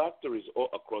put factories all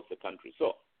across the country.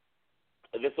 So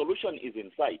the solution is in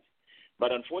sight.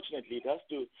 But unfortunately, it has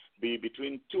to be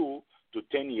between 2 to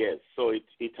 10 years. So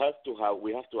we have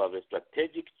to have a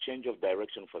strategic change of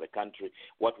direction for the country.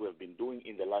 What we have been doing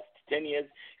in the last 10 years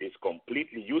is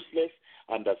completely useless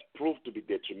and has proved to be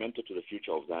detrimental to the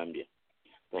future of Zambia.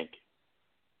 Thank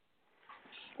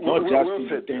you. Not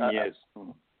just in 10 years.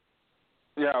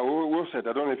 Yeah, well said.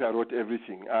 I don't know if I wrote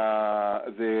everything.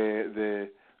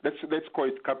 Let's call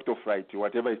it capital flight,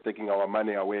 whatever is taking our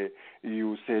money away.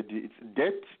 You said it's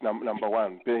debt, number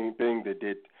one, paying the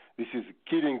debt. This is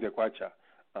killing the Kwacha.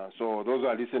 So those who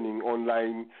are listening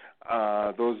online,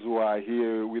 those who are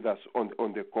here with us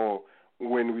on the call,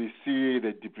 when we see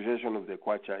the depreciation of the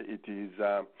Kwacha, it is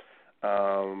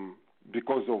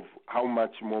because of how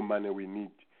much more money we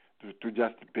need to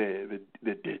just pay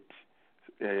the debt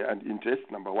and interest,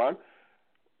 number one.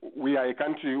 We are a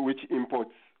country which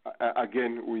imports,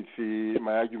 again, with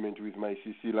my argument with my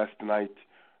CC last night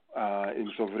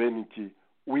in sovereignty,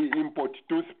 we import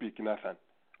toothpick, Nathan,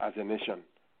 as a nation,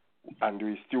 and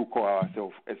we still call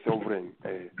ourselves a sovereign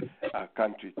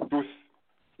country.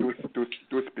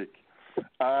 Toothpick.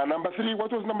 Number 3,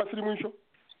 what was number 3, Mwisho?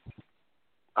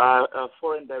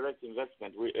 Foreign direct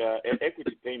investment,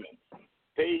 equity payments,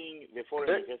 paying the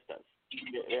foreign investors.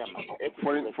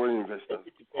 Foreign investors.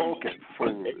 Okay,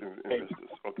 foreign investors.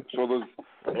 Okay, so those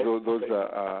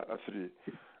are 3.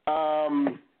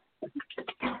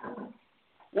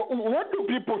 What do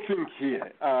people think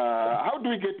here? How do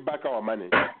we get back our money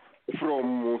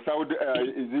from Saudi?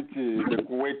 Is it the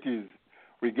Kuwaitis?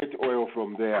 We get oil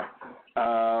from there.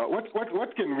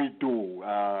 What can we do?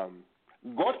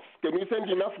 Goats? Can we send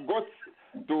enough goats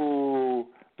to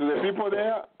the people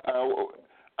there?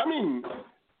 I mean,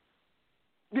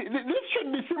 this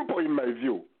should be simple in my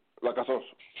view. Like a source.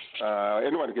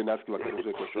 Anyone can ask like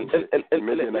a question.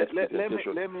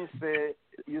 Let me say,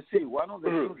 you see, one of the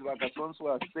things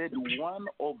Vakasonswa said, one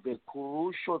of the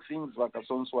crucial things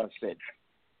Vakasonswa said,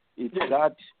 is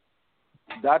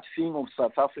that thing of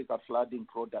South Africa flooding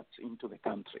products into the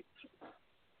country.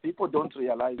 People don't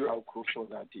realize how crucial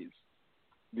that is.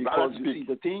 Because, you see,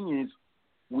 the thing is,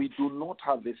 we do not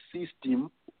have a system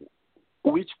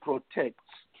which protects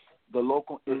the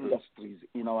local industries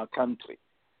in our country.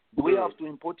 Do we have to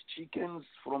import chickens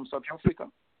from South Africa?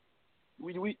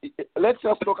 Let's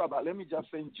just talk about, let me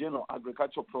just say in general,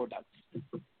 agricultural products.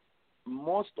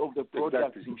 Most of the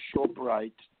products in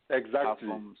ShopRite are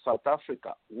from South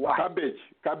Africa. Why?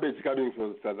 Cabbage coming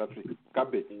from South Africa.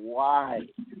 Cabbage. Why?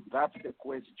 That's the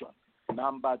question.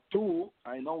 Number 2,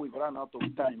 I know we've run out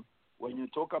of time. When you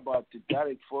talk about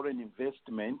direct foreign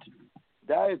investment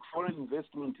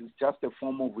is just a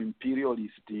form of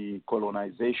imperialist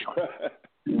colonization.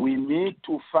 We need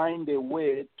to find a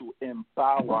way to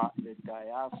empower the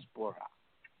diaspora.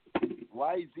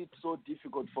 Why is it so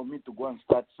difficult for me to go and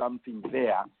start something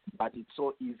there, but it's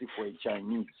so easy for a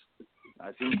Chinese?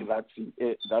 I think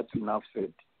that's enough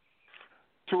said.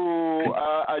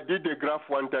 I did a graph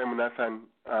one time, Nathan.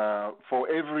 For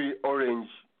every orange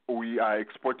we are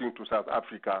exporting to South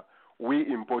Africa,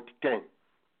 we import 10.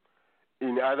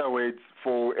 In other words,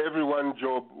 for every one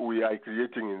job we are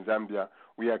creating in Zambia,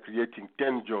 we are creating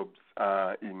 10 jobs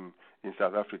in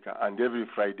South Africa, and every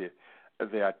Friday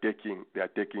they are taking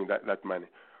that money.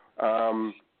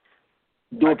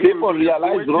 Do people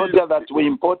realize, Roger, that we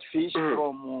import fish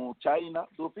from China?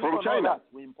 Do people know that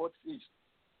we import fish?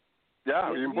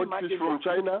 Yeah, we import fish from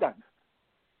China.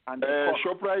 And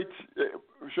ShopRite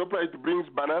brings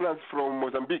bananas from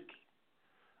Mozambique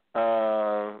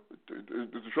to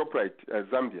ShopRite,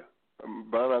 Zambia.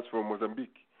 Bananas from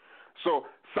Mozambique. So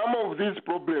some of these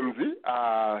problems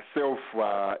are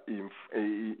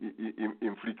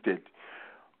self-inflicted.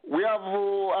 We have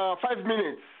 5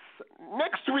 minutes.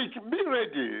 Next week, be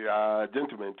ready,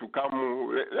 gentlemen, to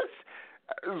come. Let's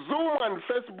Zoom and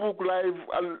Facebook Live.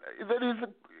 There is a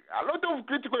lot of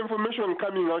critical information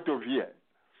coming out of here.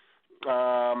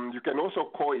 You can also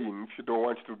call in if you don't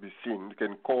want to be seen. You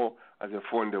can call as a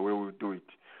phone the way we do it.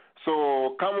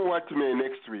 So come what may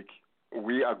next week,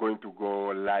 we are going to go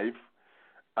live.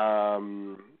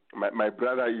 My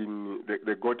brother in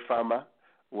the goat farmer,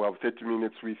 we have 30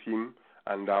 minutes with him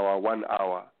and our 1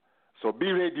 hour. So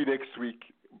be ready next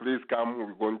week. Please come.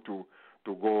 We're going to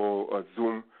go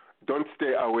Zoom. Don't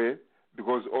stay away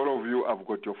because all of you have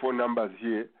got your phone numbers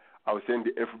here. I'll send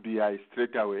the FBI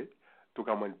straight away to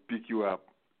come and pick you up.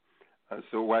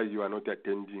 So while you are not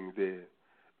attending the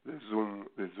Zoom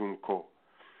call.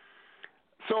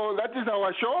 So that is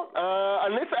our show.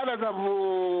 Unless others have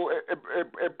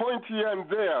a point here and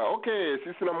there. Okay,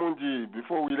 Sisi Namundi,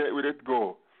 before we let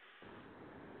go.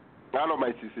 Hello,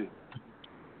 my Sisi.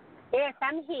 Yes,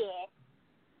 I'm here.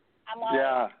 I'm on.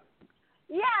 Yeah.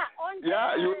 Yeah.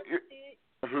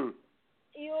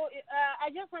 I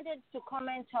just wanted to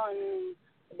comment on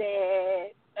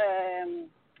the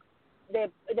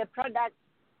products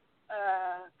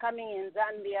coming in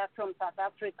Zambia from South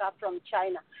Africa, from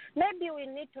China. Maybe we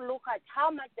need to look at how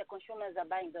much the consumers are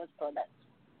buying those products.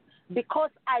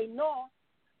 Because I know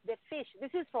the fish,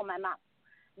 this is from my mom,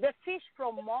 the fish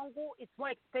from Mongo is more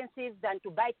expensive than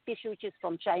to buy fish which is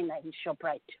from China in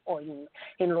ShopRite or in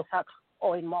Lusaka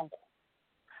or in Mongo.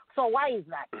 So why is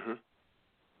that? Mm-hmm.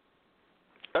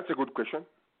 That's a good question.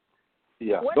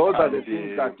 Yeah, those are the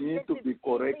things that need to be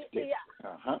corrected.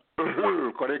 Yeah.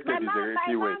 Corrected is a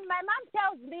key word. My mom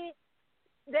tells me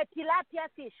the tilapia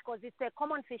fish, because it's a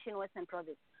common fish in Western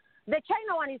Province. The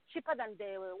China one is cheaper than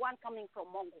the one coming from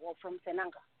Mongo or from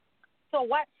Senanga. So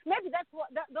maybe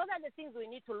those are the things we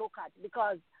need to look at,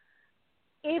 because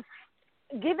if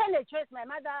given a choice, my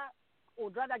mother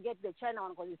would rather get the China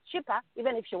one because it's cheaper,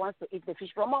 even if she wants to eat the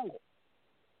fish from Mongo.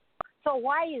 So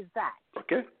why is that?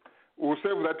 Okay. We'll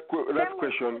save that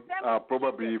question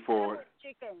probably for...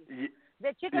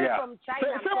 The chicken from China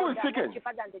are more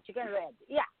cheaper than the chicken red.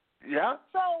 Yeah. Yeah.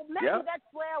 So maybe that's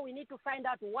where we need to find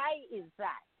out why is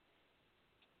that.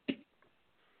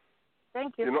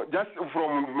 Thank you. You know, just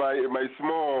from my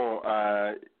small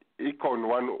Econ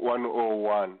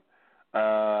 101,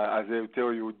 as I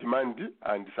tell you, demand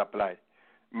and supply,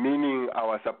 meaning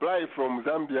our supply from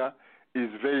Zambia is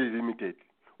very limited.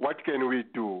 What can we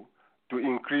do to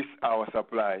increase our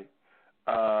supply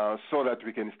so that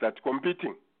we can start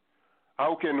competing?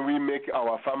 How can we make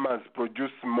our farmers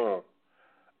produce more?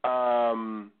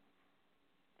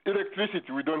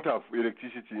 Electricity, we don't have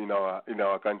electricity in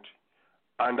our country.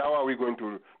 And how are we going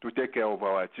to take care of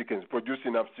our chickens, produce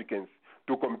enough chickens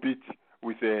to compete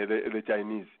with the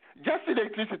Chinese? Just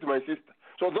electricity, my sister.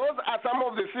 So those are some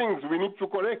of the things we need to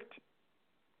correct.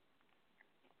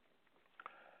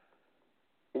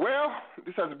 Well,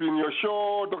 this has been your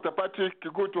show, Dr. Patrick.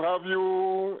 Good to have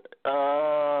you.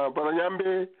 Brother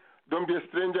Nyambe, don't be a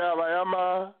stranger.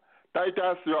 Abayama,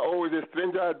 Titus, you are always a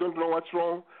stranger. I don't know what's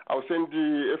wrong. I'll send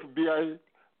the FBI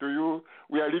to you.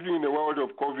 We are living in a world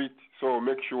of COVID, so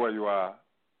make sure you are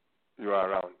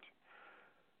around.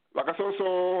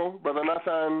 Bakasonso, Brother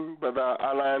Nathan, Brother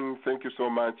Alan, thank you so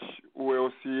much.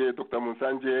 We'll see Dr.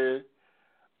 Munsanje,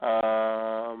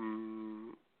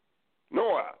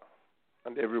 Noah,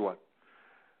 and everyone.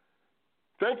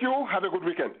 Thank you. Have a good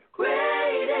weekend.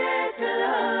 Greatest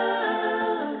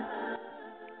love.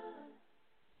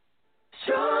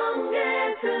 Sure.